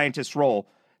rocket scientist role,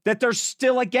 that there's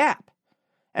still a gap.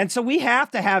 And so we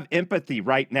have to have empathy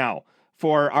right now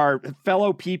for our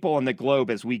fellow people on the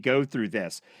globe as we go through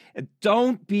this.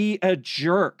 Don't be a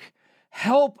jerk.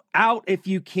 Help out if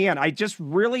you can. I just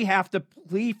really have to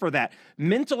plea for that.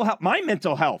 Mental health, my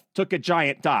mental health took a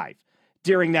giant dive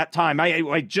during that time.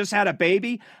 I just had a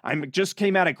baby. I just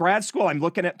came out of grad school. I'm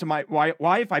looking at to my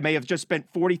wife. I may have just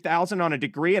spent $40,000 on a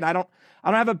degree, and I don't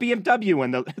have a BMW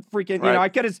in the freaking. Right. You know,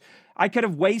 I could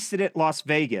have wasted it Las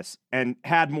Vegas and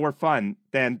had more fun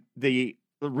than the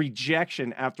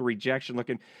rejection after rejection.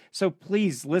 So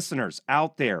please, listeners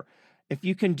out there, if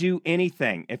you can do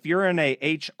anything, if you're in a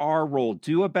HR role,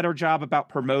 do a better job about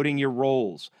promoting your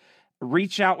roles.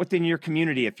 Reach out within your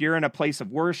community. If you're in a place of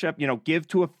worship, give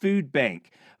to a food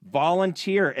bank,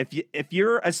 volunteer. If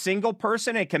you're a single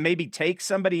person and can maybe take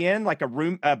somebody in, like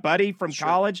a buddy from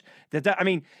college,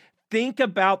 think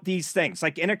about these things.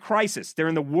 Like in a crisis,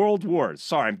 during the world wars.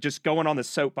 Sorry, I'm just going on the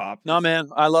soapbox. No, man,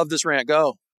 I love this rant.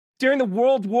 Go. During the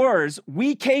world wars,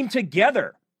 we came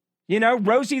together.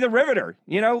 Rosie the Riveter,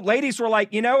 ladies were like,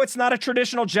 it's not a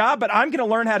traditional job, but I'm going to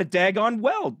learn how to daggone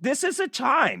weld. This is a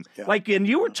time. Yeah. And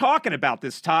you were talking about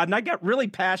this, Todd, and I got really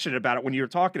passionate about it when you were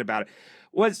talking about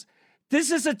it,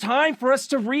 this is a time for us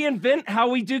to reinvent how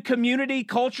we do community,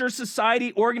 culture,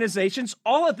 society, organizations,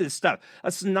 all of this stuff.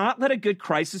 Let's not let a good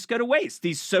crisis go to waste.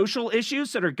 These social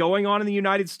issues that are going on in the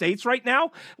United States right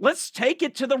now, let's take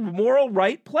it to the moral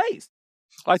right place.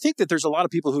 I think that there's a lot of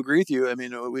people who agree with you.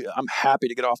 I'm happy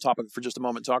to get off topic for just a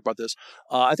moment and talk about this.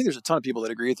 I think there's a ton of people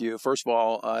that agree with you. First of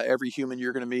all, every human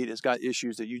you're going to meet has got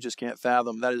issues that you just can't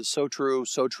fathom. That is so true,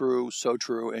 so true, so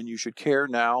true. And you should care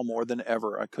now more than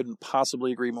ever. I couldn't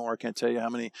possibly agree more. I can't tell you how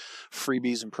many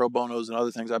freebies and pro bonos and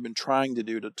other things I've been trying to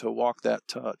do to walk that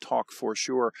talk for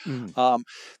sure. Mm.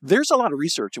 There's a lot of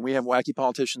research, and we have wacky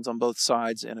politicians on both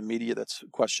sides and a media that's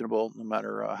questionable no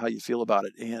matter how you feel about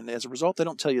it. And as a result, they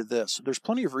don't tell you this. There's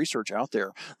plenty of research out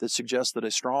there that suggests that a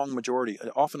strong majority,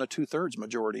 often a 2/3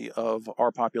 majority of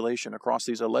our population across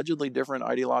these allegedly different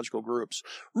ideological groups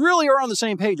really are on the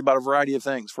same page about a variety of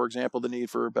things. For example, the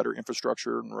need for better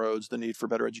infrastructure and roads, the need for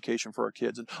better education for our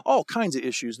kids, and all kinds of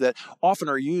issues that often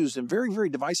are used in very, very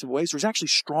divisive ways. There's actually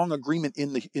strong agreement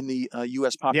in the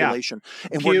U.S. population. Yeah.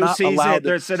 And we're not allowed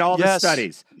there's in all the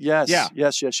studies. Yes.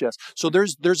 So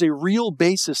there's a real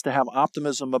basis to have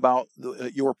optimism about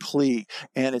your plea,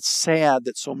 and it's sad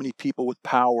that so many people with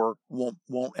power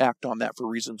won't act on that for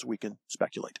reasons we can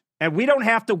speculate. And we don't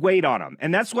have to wait on them.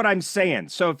 And that's what I'm saying.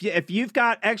 So if you've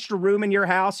got extra room in your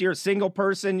house, you're a single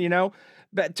person,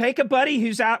 but take a buddy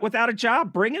who's out without a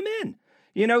job, bring him in.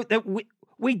 That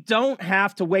we don't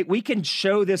have to wait. We can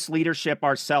show this leadership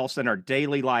ourselves in our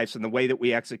daily lives and the way that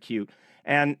we execute.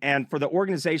 And for the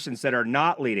organizations that are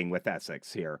not leading with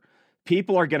ethics here,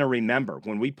 people are going to remember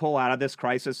when we pull out of this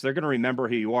crisis, they're going to remember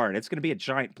who you are. And it's going to be a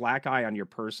giant black eye on your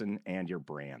person and your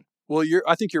brand. Well,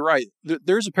 I think you're right.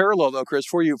 There's a parallel, though, Chris.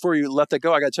 Before you let that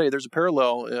go, I got to tell you, there's a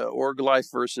parallel, org life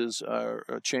versus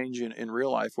a change in real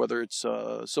life, whether it's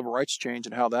civil rights change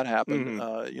and how that happened.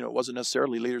 Mm-hmm. It wasn't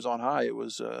necessarily leaders on high. It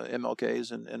was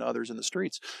MLKs and others in the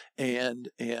streets. And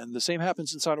the same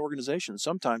happens inside organizations.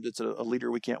 Sometimes it's a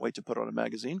leader we can't wait to put on a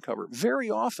magazine cover.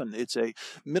 Very often, it's a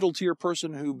middle-tier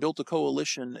person who built a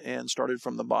coalition and started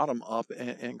from the bottom up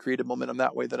and created momentum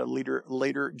that way that a leader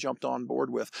later jumped on board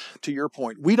with. To your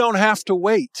point, we don't have to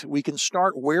wait. We can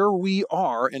start where we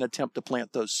are and attempt to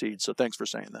plant those seeds. So thanks for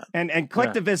saying that. And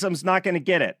collectivism's not going to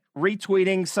get it.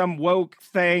 Retweeting some woke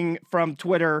thing from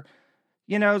Twitter,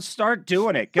 start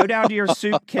doing it. Go down to your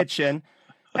soup kitchen.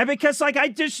 And because I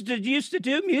just used to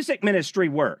do music ministry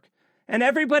work, and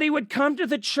everybody would come to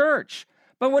the church.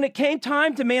 But when it came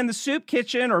time to man the soup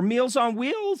kitchen or Meals on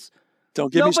Wheels,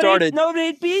 don't get me started.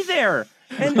 Nobody'd be there.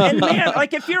 And man,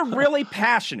 if you're really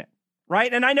passionate,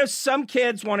 right? And I know some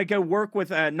kids want to go work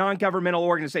with non-governmental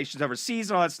organizations overseas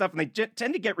and all that stuff, and they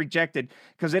tend to get rejected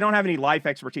because they don't have any life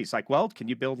expertise. Like, well, can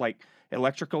you build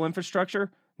electrical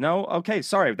infrastructure? No? Okay,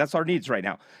 sorry, that's our needs right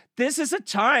now. This is a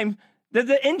time that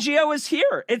the NGO is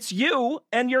here. It's you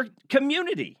and your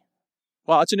community.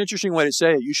 Well, that's an interesting way to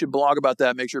say it. You should blog about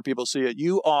that, make sure people see it.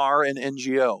 You are an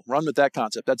NGO. Run with that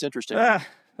concept. That's interesting.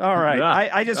 All right. Yeah.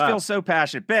 I just feel so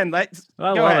passionate. Ben, go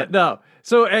ahead. No.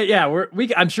 So,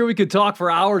 I'm sure we could talk for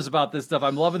hours about this stuff.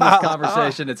 I'm loving this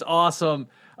conversation. It's awesome.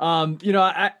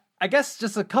 I guess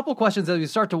just a couple questions as we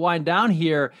start to wind down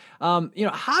here.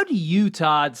 How do you,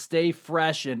 Todd, stay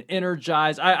fresh and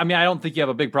energized? I mean, I don't think you have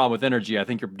a big problem with energy. I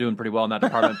think you're doing pretty well in that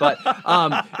department. But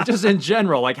just in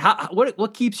general,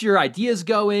 what keeps your ideas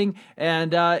going?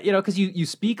 And because you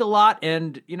speak a lot,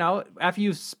 and after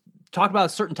you talk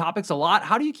about certain topics a lot,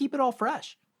 how do you keep it all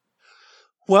fresh?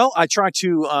 Well, I try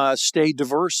to stay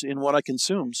diverse in what I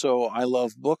consume. So I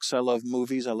love books, I love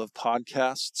movies, I love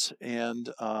podcasts, and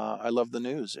I love the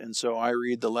news. And so I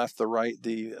read the left, the right,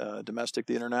 the domestic,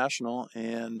 the international,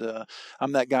 and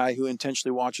I'm that guy who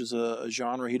intentionally watches a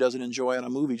genre he doesn't enjoy in a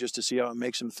movie just to see how it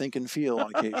makes him think and feel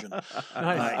on occasion.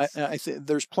 Nice. I think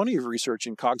there's plenty of research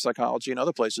in cog psychology and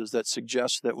other places that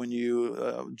suggests that when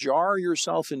you jar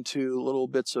yourself into little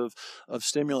bits of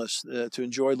stimulus, to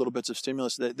enjoy little bits of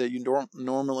stimulus that you don't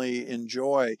normally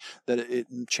enjoy, that it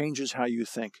changes how you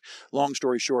think. Long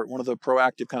story short, one of the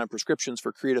proactive kind of prescriptions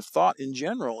for creative thought in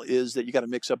general is that you got to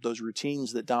mix up those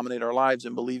routines that dominate our lives,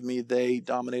 and believe me, they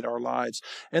dominate our lives,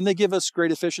 and they give us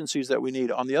great efficiencies that we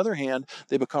need. On the other hand,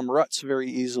 they become ruts very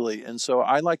easily, and so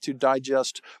I like to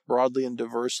digest broadly and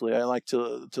diversely. I like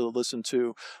to listen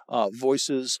to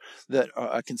voices that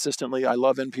consistently. I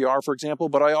love NPR, for example,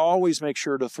 but I always make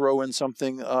sure to throw in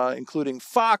something including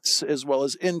Fox as well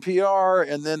as NPR,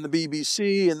 and then the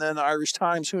BBC, and then Irish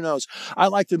Times, who knows. I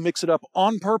like to mix it up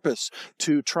on purpose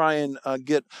to try and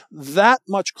get that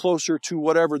much closer to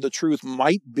whatever the truth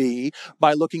might be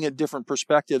by looking at different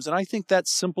perspectives. And I think that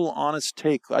simple, honest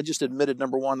take, I just admitted,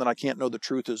 number one, that I can't know the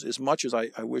truth as much as I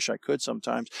wish I could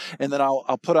sometimes. And then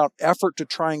I'll put out effort to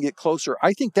try and get closer.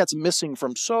 I think that's missing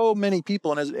from so many people.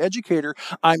 And as an educator,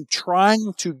 I'm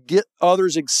trying to get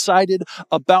others excited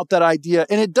about that idea.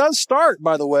 And it does start,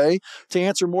 by the way, to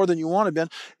answer more than you wanted, Ben,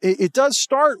 it does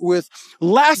start with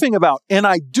laughing about, and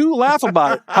I do laugh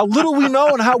about it, how little we know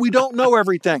and how we don't know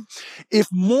everything. If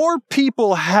more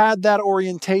people had that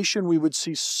orientation, we would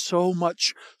see so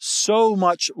much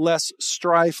less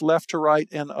strife, left to right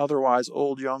and otherwise,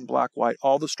 old, young, black, white,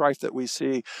 all the strife that we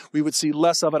see. We would see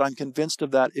less of it. I'm convinced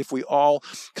of that if we all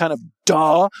kind of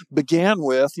began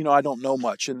with, I don't know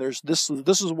much, and this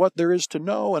is what there is to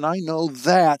know, and I know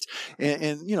that.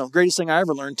 And greatest thing I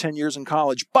ever learned 10 years in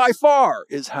college, by far,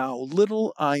 is how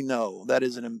little I know. That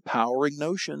is an empowering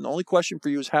notion. The only question for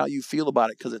you is how you feel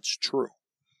about it, because it's true.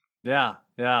 Yeah.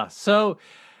 So,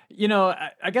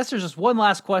 I guess there's just one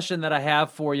last question that I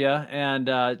have for you, and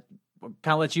kind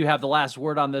of let you have the last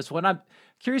word on this one. I'm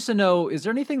curious to know, is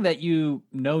there anything that you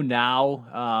know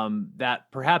now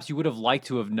that perhaps you would have liked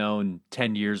to have known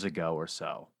 10 years ago or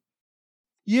so?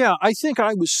 Yeah, I think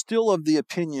I was still of the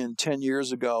opinion 10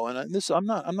 years ago, and I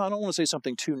don't want to say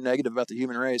something too negative about the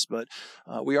human race, but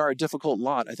we are a difficult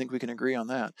lot. I think we can agree on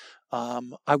that.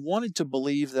 I wanted to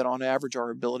believe that on average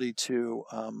our ability to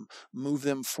move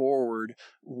them forward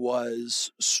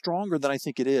was stronger than I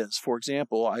think it is. For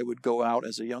example, I would go out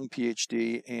as a young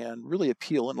Ph.D. and really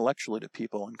appeal intellectually to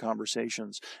people in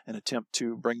conversations and attempt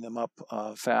to bring them up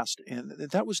fast. And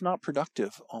that was not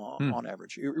productive on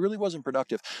average. It really wasn't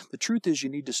productive. The truth is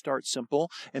you need to start simple,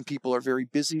 and people are very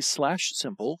busy /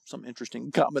 simple, some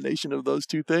interesting combination of those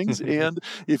two things. And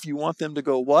if you want them to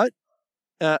go, what?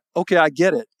 Okay, I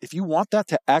get it. If you want that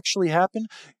to actually happen,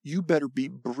 you better be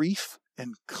brief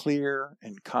and clear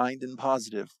and kind and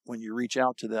positive when you reach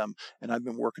out to them. And I've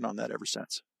been working on that ever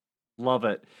since. Love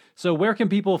it. So where can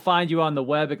people find you on the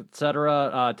web, et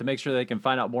cetera, to make sure they can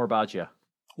find out more about you?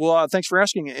 Well, thanks for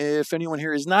asking. If anyone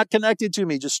here is not connected to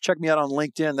me, just check me out on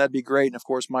LinkedIn. That'd be great. And of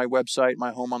course, my website,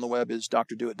 my home on the web is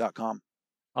drdewett.com.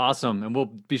 Awesome. And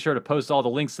we'll be sure to post all the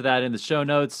links to that in the show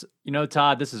notes. You know,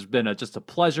 Todd, this has been just a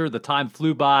pleasure. The time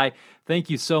flew by. Thank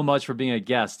you so much for being a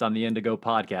guest on the Indigo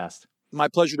podcast. My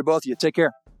pleasure to both of you. Take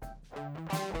care.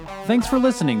 Thanks for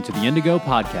listening to the Indigo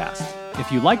podcast.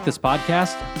 If you like this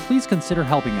podcast, please consider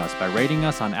helping us by rating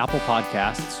us on Apple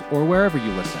Podcasts or wherever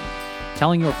you listen,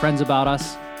 telling your friends about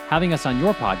us, having us on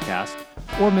your podcast,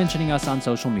 or mentioning us on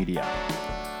social media.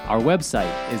 Our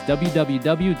website is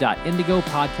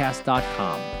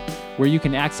www.indigopodcast.com, where you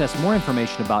can access more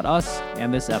information about us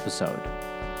and this episode.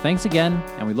 Thanks again,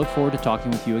 and we look forward to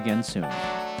talking with you again soon.